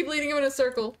 Just keep leading him in a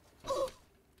circle.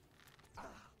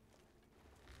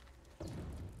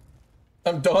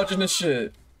 I'm dodging the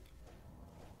shit.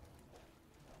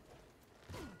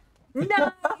 Nice!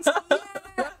 Yeah!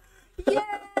 Yeah!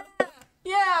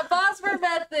 Yeah! Phosphor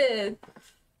method!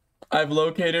 I've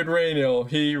located Rainiel.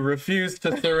 He refused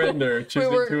to surrender,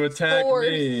 choosing were to attack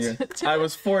me. forced I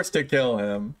was forced to kill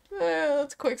him.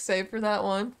 That's a quick save for that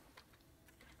one.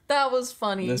 That was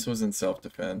funny. This was in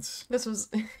self-defense. This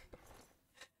was...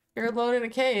 You're alone in a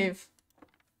cave.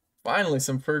 Finally,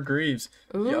 some fur greaves.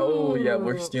 Yo, yeah,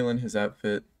 we're stealing his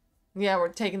outfit. Yeah, we're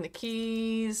taking the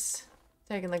keys.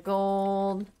 Taking the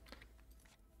gold.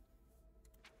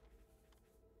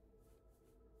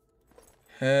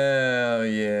 Hell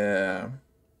yeah.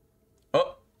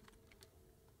 Oh,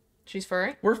 She's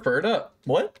furry? we're furred up.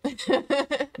 What? I'm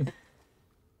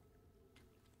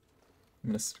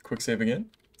gonna quick save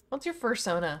again. What's your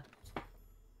fursona?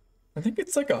 I think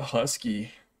it's like a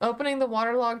husky. Opening the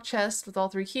waterlogged chest with all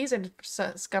 3 keys, I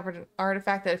discovered an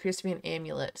artifact that appears to be an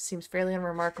amulet. Seems fairly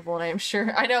unremarkable, and I am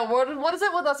sure... I know, what is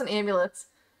it with us and amulets?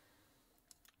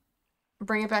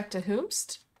 Bring it back to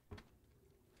whomst?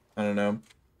 I don't know.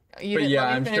 You But didn't yeah, let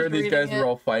me I'm finish sure these guys reading were it?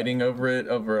 all fighting over it,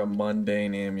 over a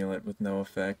mundane amulet with no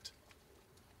effect.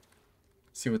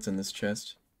 See what's in this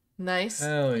chest. Nice.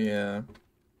 Hell yeah.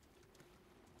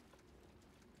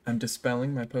 I'm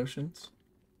dispelling my potions.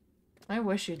 I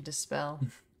wish you'd dispel.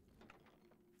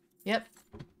 Yep.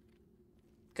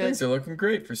 Good. Things are looking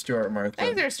great for Stuart Martha.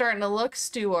 Things are starting to look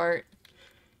Stuart.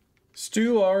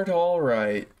 Stuart, all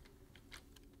right.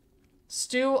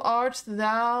 Stuart,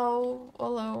 thou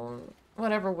alone.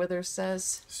 Whatever Withers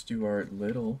says. Stuart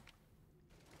Little.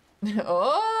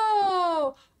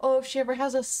 Oh! Oh, if she ever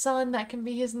has a son, that can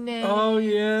be his name. Oh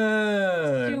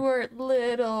yeah. Stuart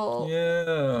Little.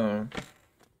 Yeah.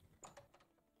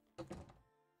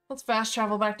 Let's fast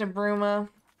travel back to Bruma.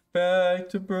 Back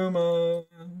to Bruma.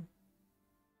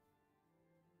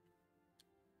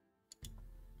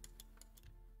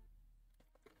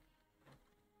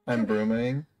 I'm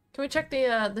brooming. Can we check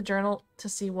the journal to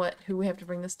see who we have to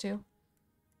bring this to?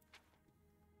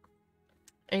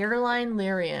 Airline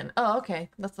Lyrian. Oh, okay.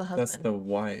 That's the husband. That's the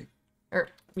wife. Or,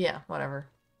 yeah, whatever.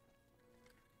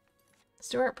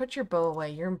 Stuart, put your bow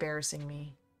away. You're embarrassing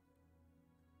me.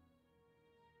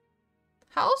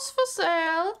 House for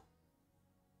sale.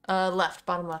 Left,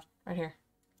 bottom left, right here.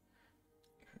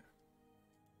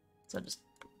 So just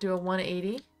do a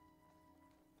 180.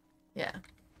 Yeah.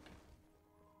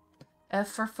 F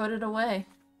for footed away.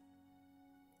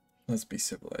 Let's be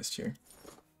civilized here.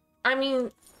 I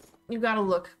mean, you gotta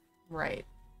look right.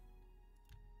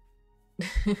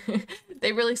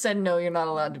 They really said no, you're not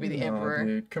allowed to be the No, emperor.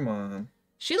 dude, come on.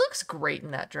 She looks great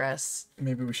in that dress.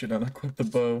 Maybe we should unequip the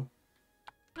bow.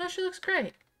 No, she looks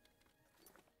great.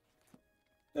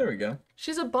 There we go.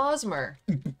 She's a Bosmer.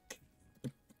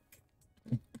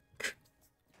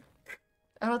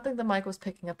 I don't think the mic was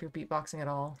picking up your beatboxing at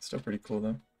all. Still pretty cool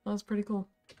though. That was pretty cool.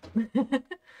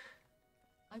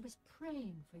 I was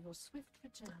praying for your swift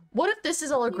return. What if this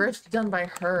is all a grift done by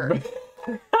her?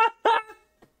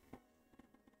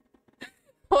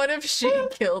 What if if she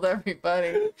killed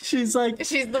everybody. She's like,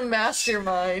 She's the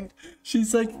mastermind.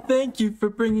 she's like, thank you for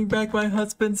bringing back my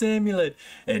husband's amulet,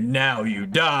 and now you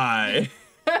die.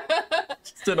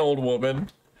 Just an old woman.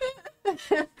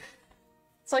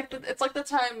 It's like the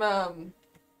time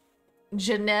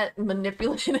Jeanette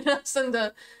manipulated us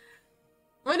into.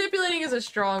 Manipulating is a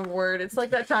strong word. It's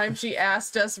like that time she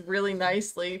asked us really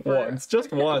nicely for,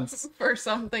 Just once. for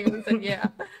something. And we said, yeah.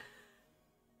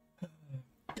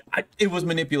 It was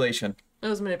manipulation. It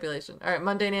was manipulation. All right,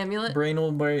 mundane amulet. Brain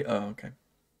will break. Oh, okay.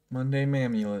 Mundane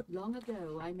amulet. Long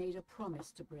ago, I made a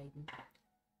promise to Braden.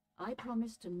 I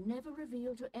promised to never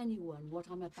reveal to anyone what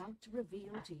I'm about to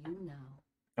reveal to you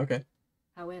now. Okay.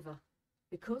 However,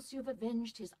 because you've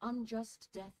avenged his unjust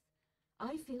death,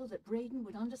 I feel that Braden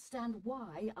would understand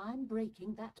why I'm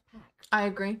breaking that pact. I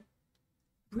agree.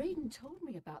 Braden told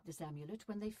me about this amulet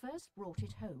when they first brought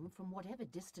it home from whatever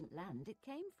distant land it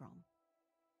came from.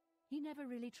 He never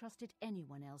really trusted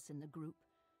anyone else in the group,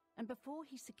 and before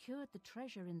he secured the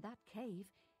treasure in that cave,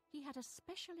 he had a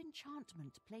special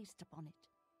enchantment placed upon it.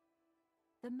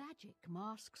 The magic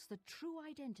masks the true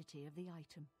identity of the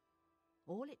item.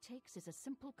 All it takes is a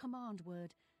simple command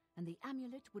word, and the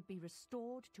amulet would be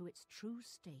restored to its true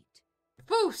state.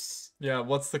 Foos! Yeah,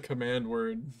 what's the command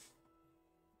word?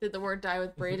 Did the word die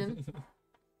with Braden?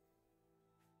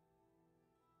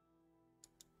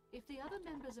 If the other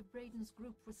members of Braden's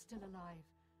group were still alive,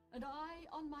 and I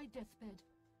on my deathbed,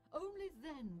 only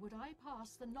then would I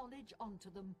pass the knowledge on to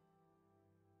them.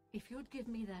 If you'd give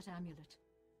me that amulet,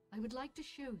 I would like to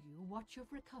show you what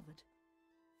you've recovered.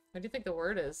 What do you think the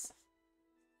word is?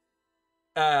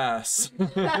 Ass.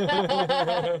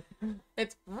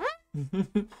 It's.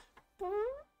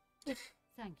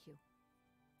 Thank you.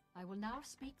 I will now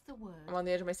speak the word, I'm on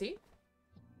the edge of my seat.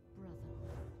 brother.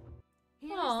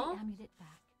 Here is Aw. the amulet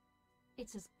back.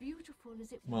 It's as beautiful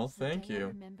as it was Well, the thank day I you.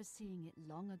 remember seeing it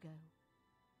long ago.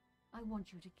 I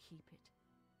want you to keep it,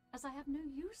 as I have no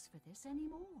use for this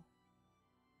anymore.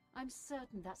 I'm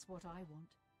certain that's what I want,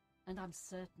 and I'm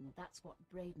certain that's what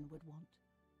Braden would want.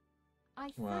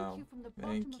 I Wow, thank you from the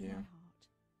bottom thank of you. my heart.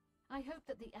 I hope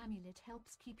that the amulet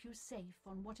helps keep you safe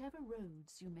on whatever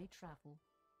roads you may travel.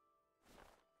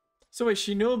 So wait,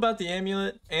 she knew about the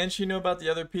amulet and she knew about the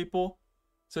other people?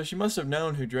 So she must have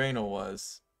known who Draenor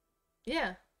was.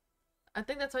 Yeah. I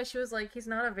think that's why she was like, he's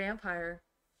not a vampire.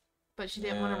 But she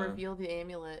didn't want to Yeah. reveal the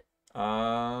amulet.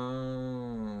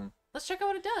 Oh. Let's check out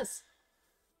what it does.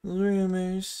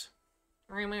 Rumors.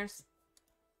 Rumors.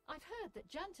 I've heard that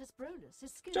Jantus Brolus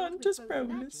is skilled Jantus with both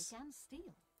magic Brolus. and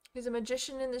steel. He's a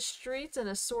magician in the streets and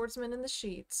a swordsman in the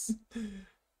sheets.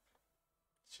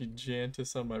 She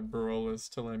Jantus on my Brolus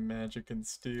till I magic and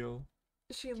steal.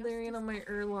 She Lyrian on my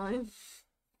Erline.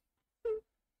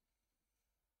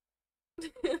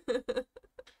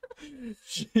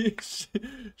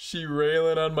 she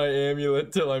railing on my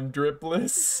amulet till I'm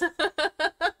dripless.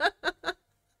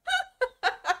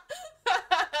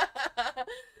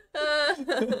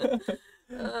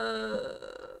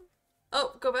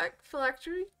 Oh, go back.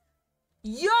 Phylactery.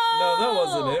 Yo! No, that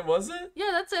wasn't it, was it? Yeah,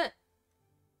 that's it.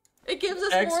 It gives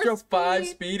us Extra more 5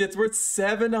 speed. speed. It's worth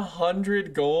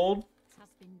 700 gold. Has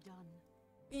been done.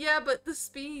 Yeah, but the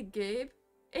speed, Gabe.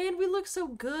 And we look so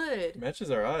good.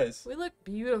 Matches our eyes. We look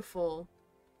beautiful.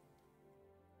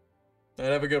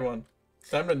 Alright, have a good one.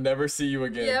 Time to never see you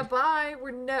again. Yeah, bye.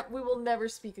 We will never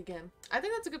speak again. I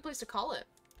think that's a good place to call it.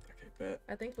 Okay, bet.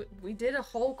 I think we did a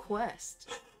whole quest.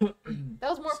 That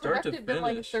was more Start to productive than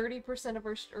like finish. 30% of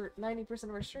our or 90% of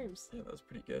our streams. Yeah, that was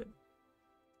pretty good.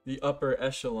 The upper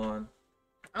echelon.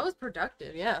 That was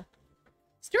productive, yeah.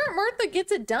 Stuart Martha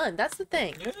gets it done. That's the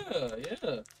thing. Yeah.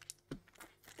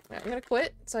 Alright, I'm gonna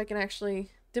quit so I can actually.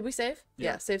 Did we save?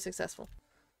 Yeah. Yeah, save successful.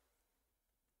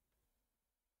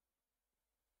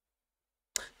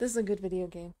 This is a good video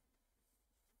game.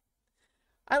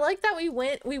 I like that we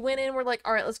went in, we're like,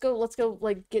 all right, let's go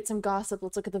like get some gossip,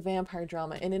 let's look at the vampire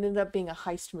drama, and it ended up being a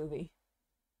heist movie.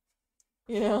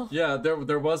 You know? Yeah,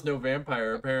 there was no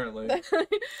vampire apparently. I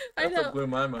That's know. what blew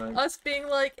my mind. Us being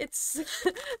like, it's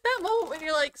that moment when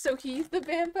you're like, so he's the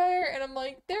vampire, and I'm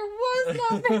like, there was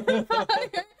no vampire.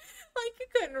 Like, you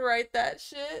couldn't write that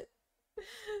shit.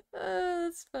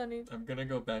 That's funny. I'm gonna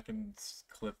go back and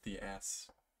clip the ass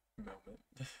moment.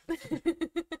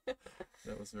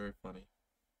 That was very funny.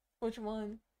 Which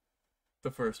one?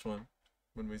 The first one,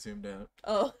 when we zoomed out.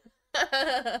 Oh.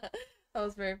 That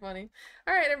was very funny.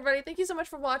 Alright, everybody, thank you so much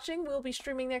for watching. We'll be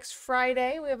streaming next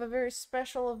Friday. We have a very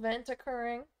special event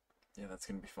occurring. Yeah, that's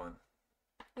gonna be fun.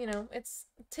 You know,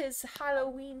 tis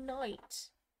Halloween night.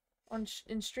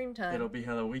 in stream time. It'll be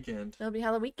Halloween weekend. It'll be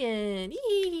Halloween weekend.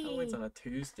 Halloween's on a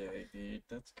Tuesday, dude.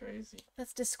 That's crazy.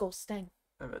 That's disgusting.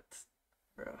 I bet,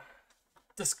 bro.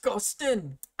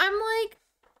 Disgusting. I'm like,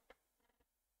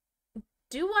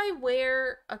 do I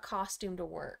wear a costume to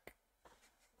work?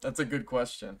 That's a good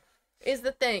question. Is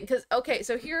the thing, because okay,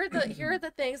 so here are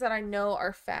the things that I know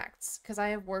are facts, because I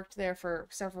have worked there for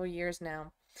several years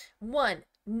now. One,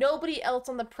 nobody else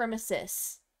on the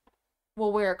premises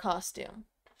will wear a costume.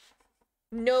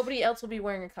 Nobody else will be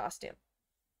wearing a costume.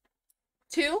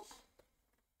 Two,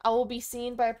 I will be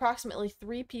seen by approximately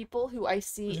 3 people who I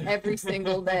see every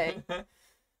single day.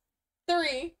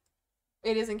 3,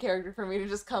 it is in character for me to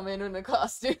just come in a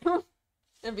costume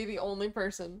and be the only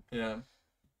person. Yeah.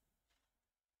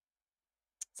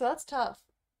 So that's tough.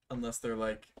 Unless they're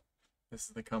like, this is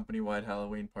the company-wide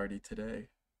Halloween party today.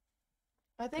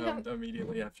 I think I'm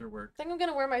immediately after work. I think I'm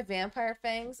gonna wear my vampire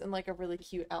fangs and like a really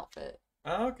cute outfit.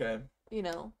 Oh, okay. You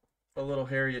know. A little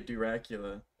Harriet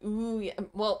Dracula. Ooh, yeah.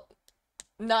 Well,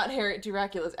 not Harriet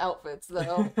Dracula's outfits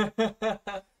though.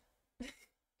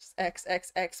 Just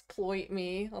XXX exploit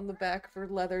me on the back of her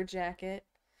leather jacket.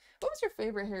 What was your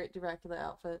favorite Harriet Dracula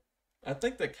outfit? I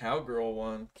think the cowgirl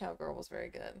one. Cowgirl was very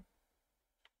good.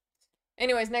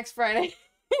 Anyways, next Friday.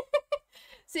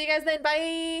 See you guys then.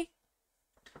 Bye.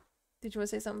 Did you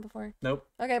want to say something before? Nope.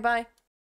 Okay, bye.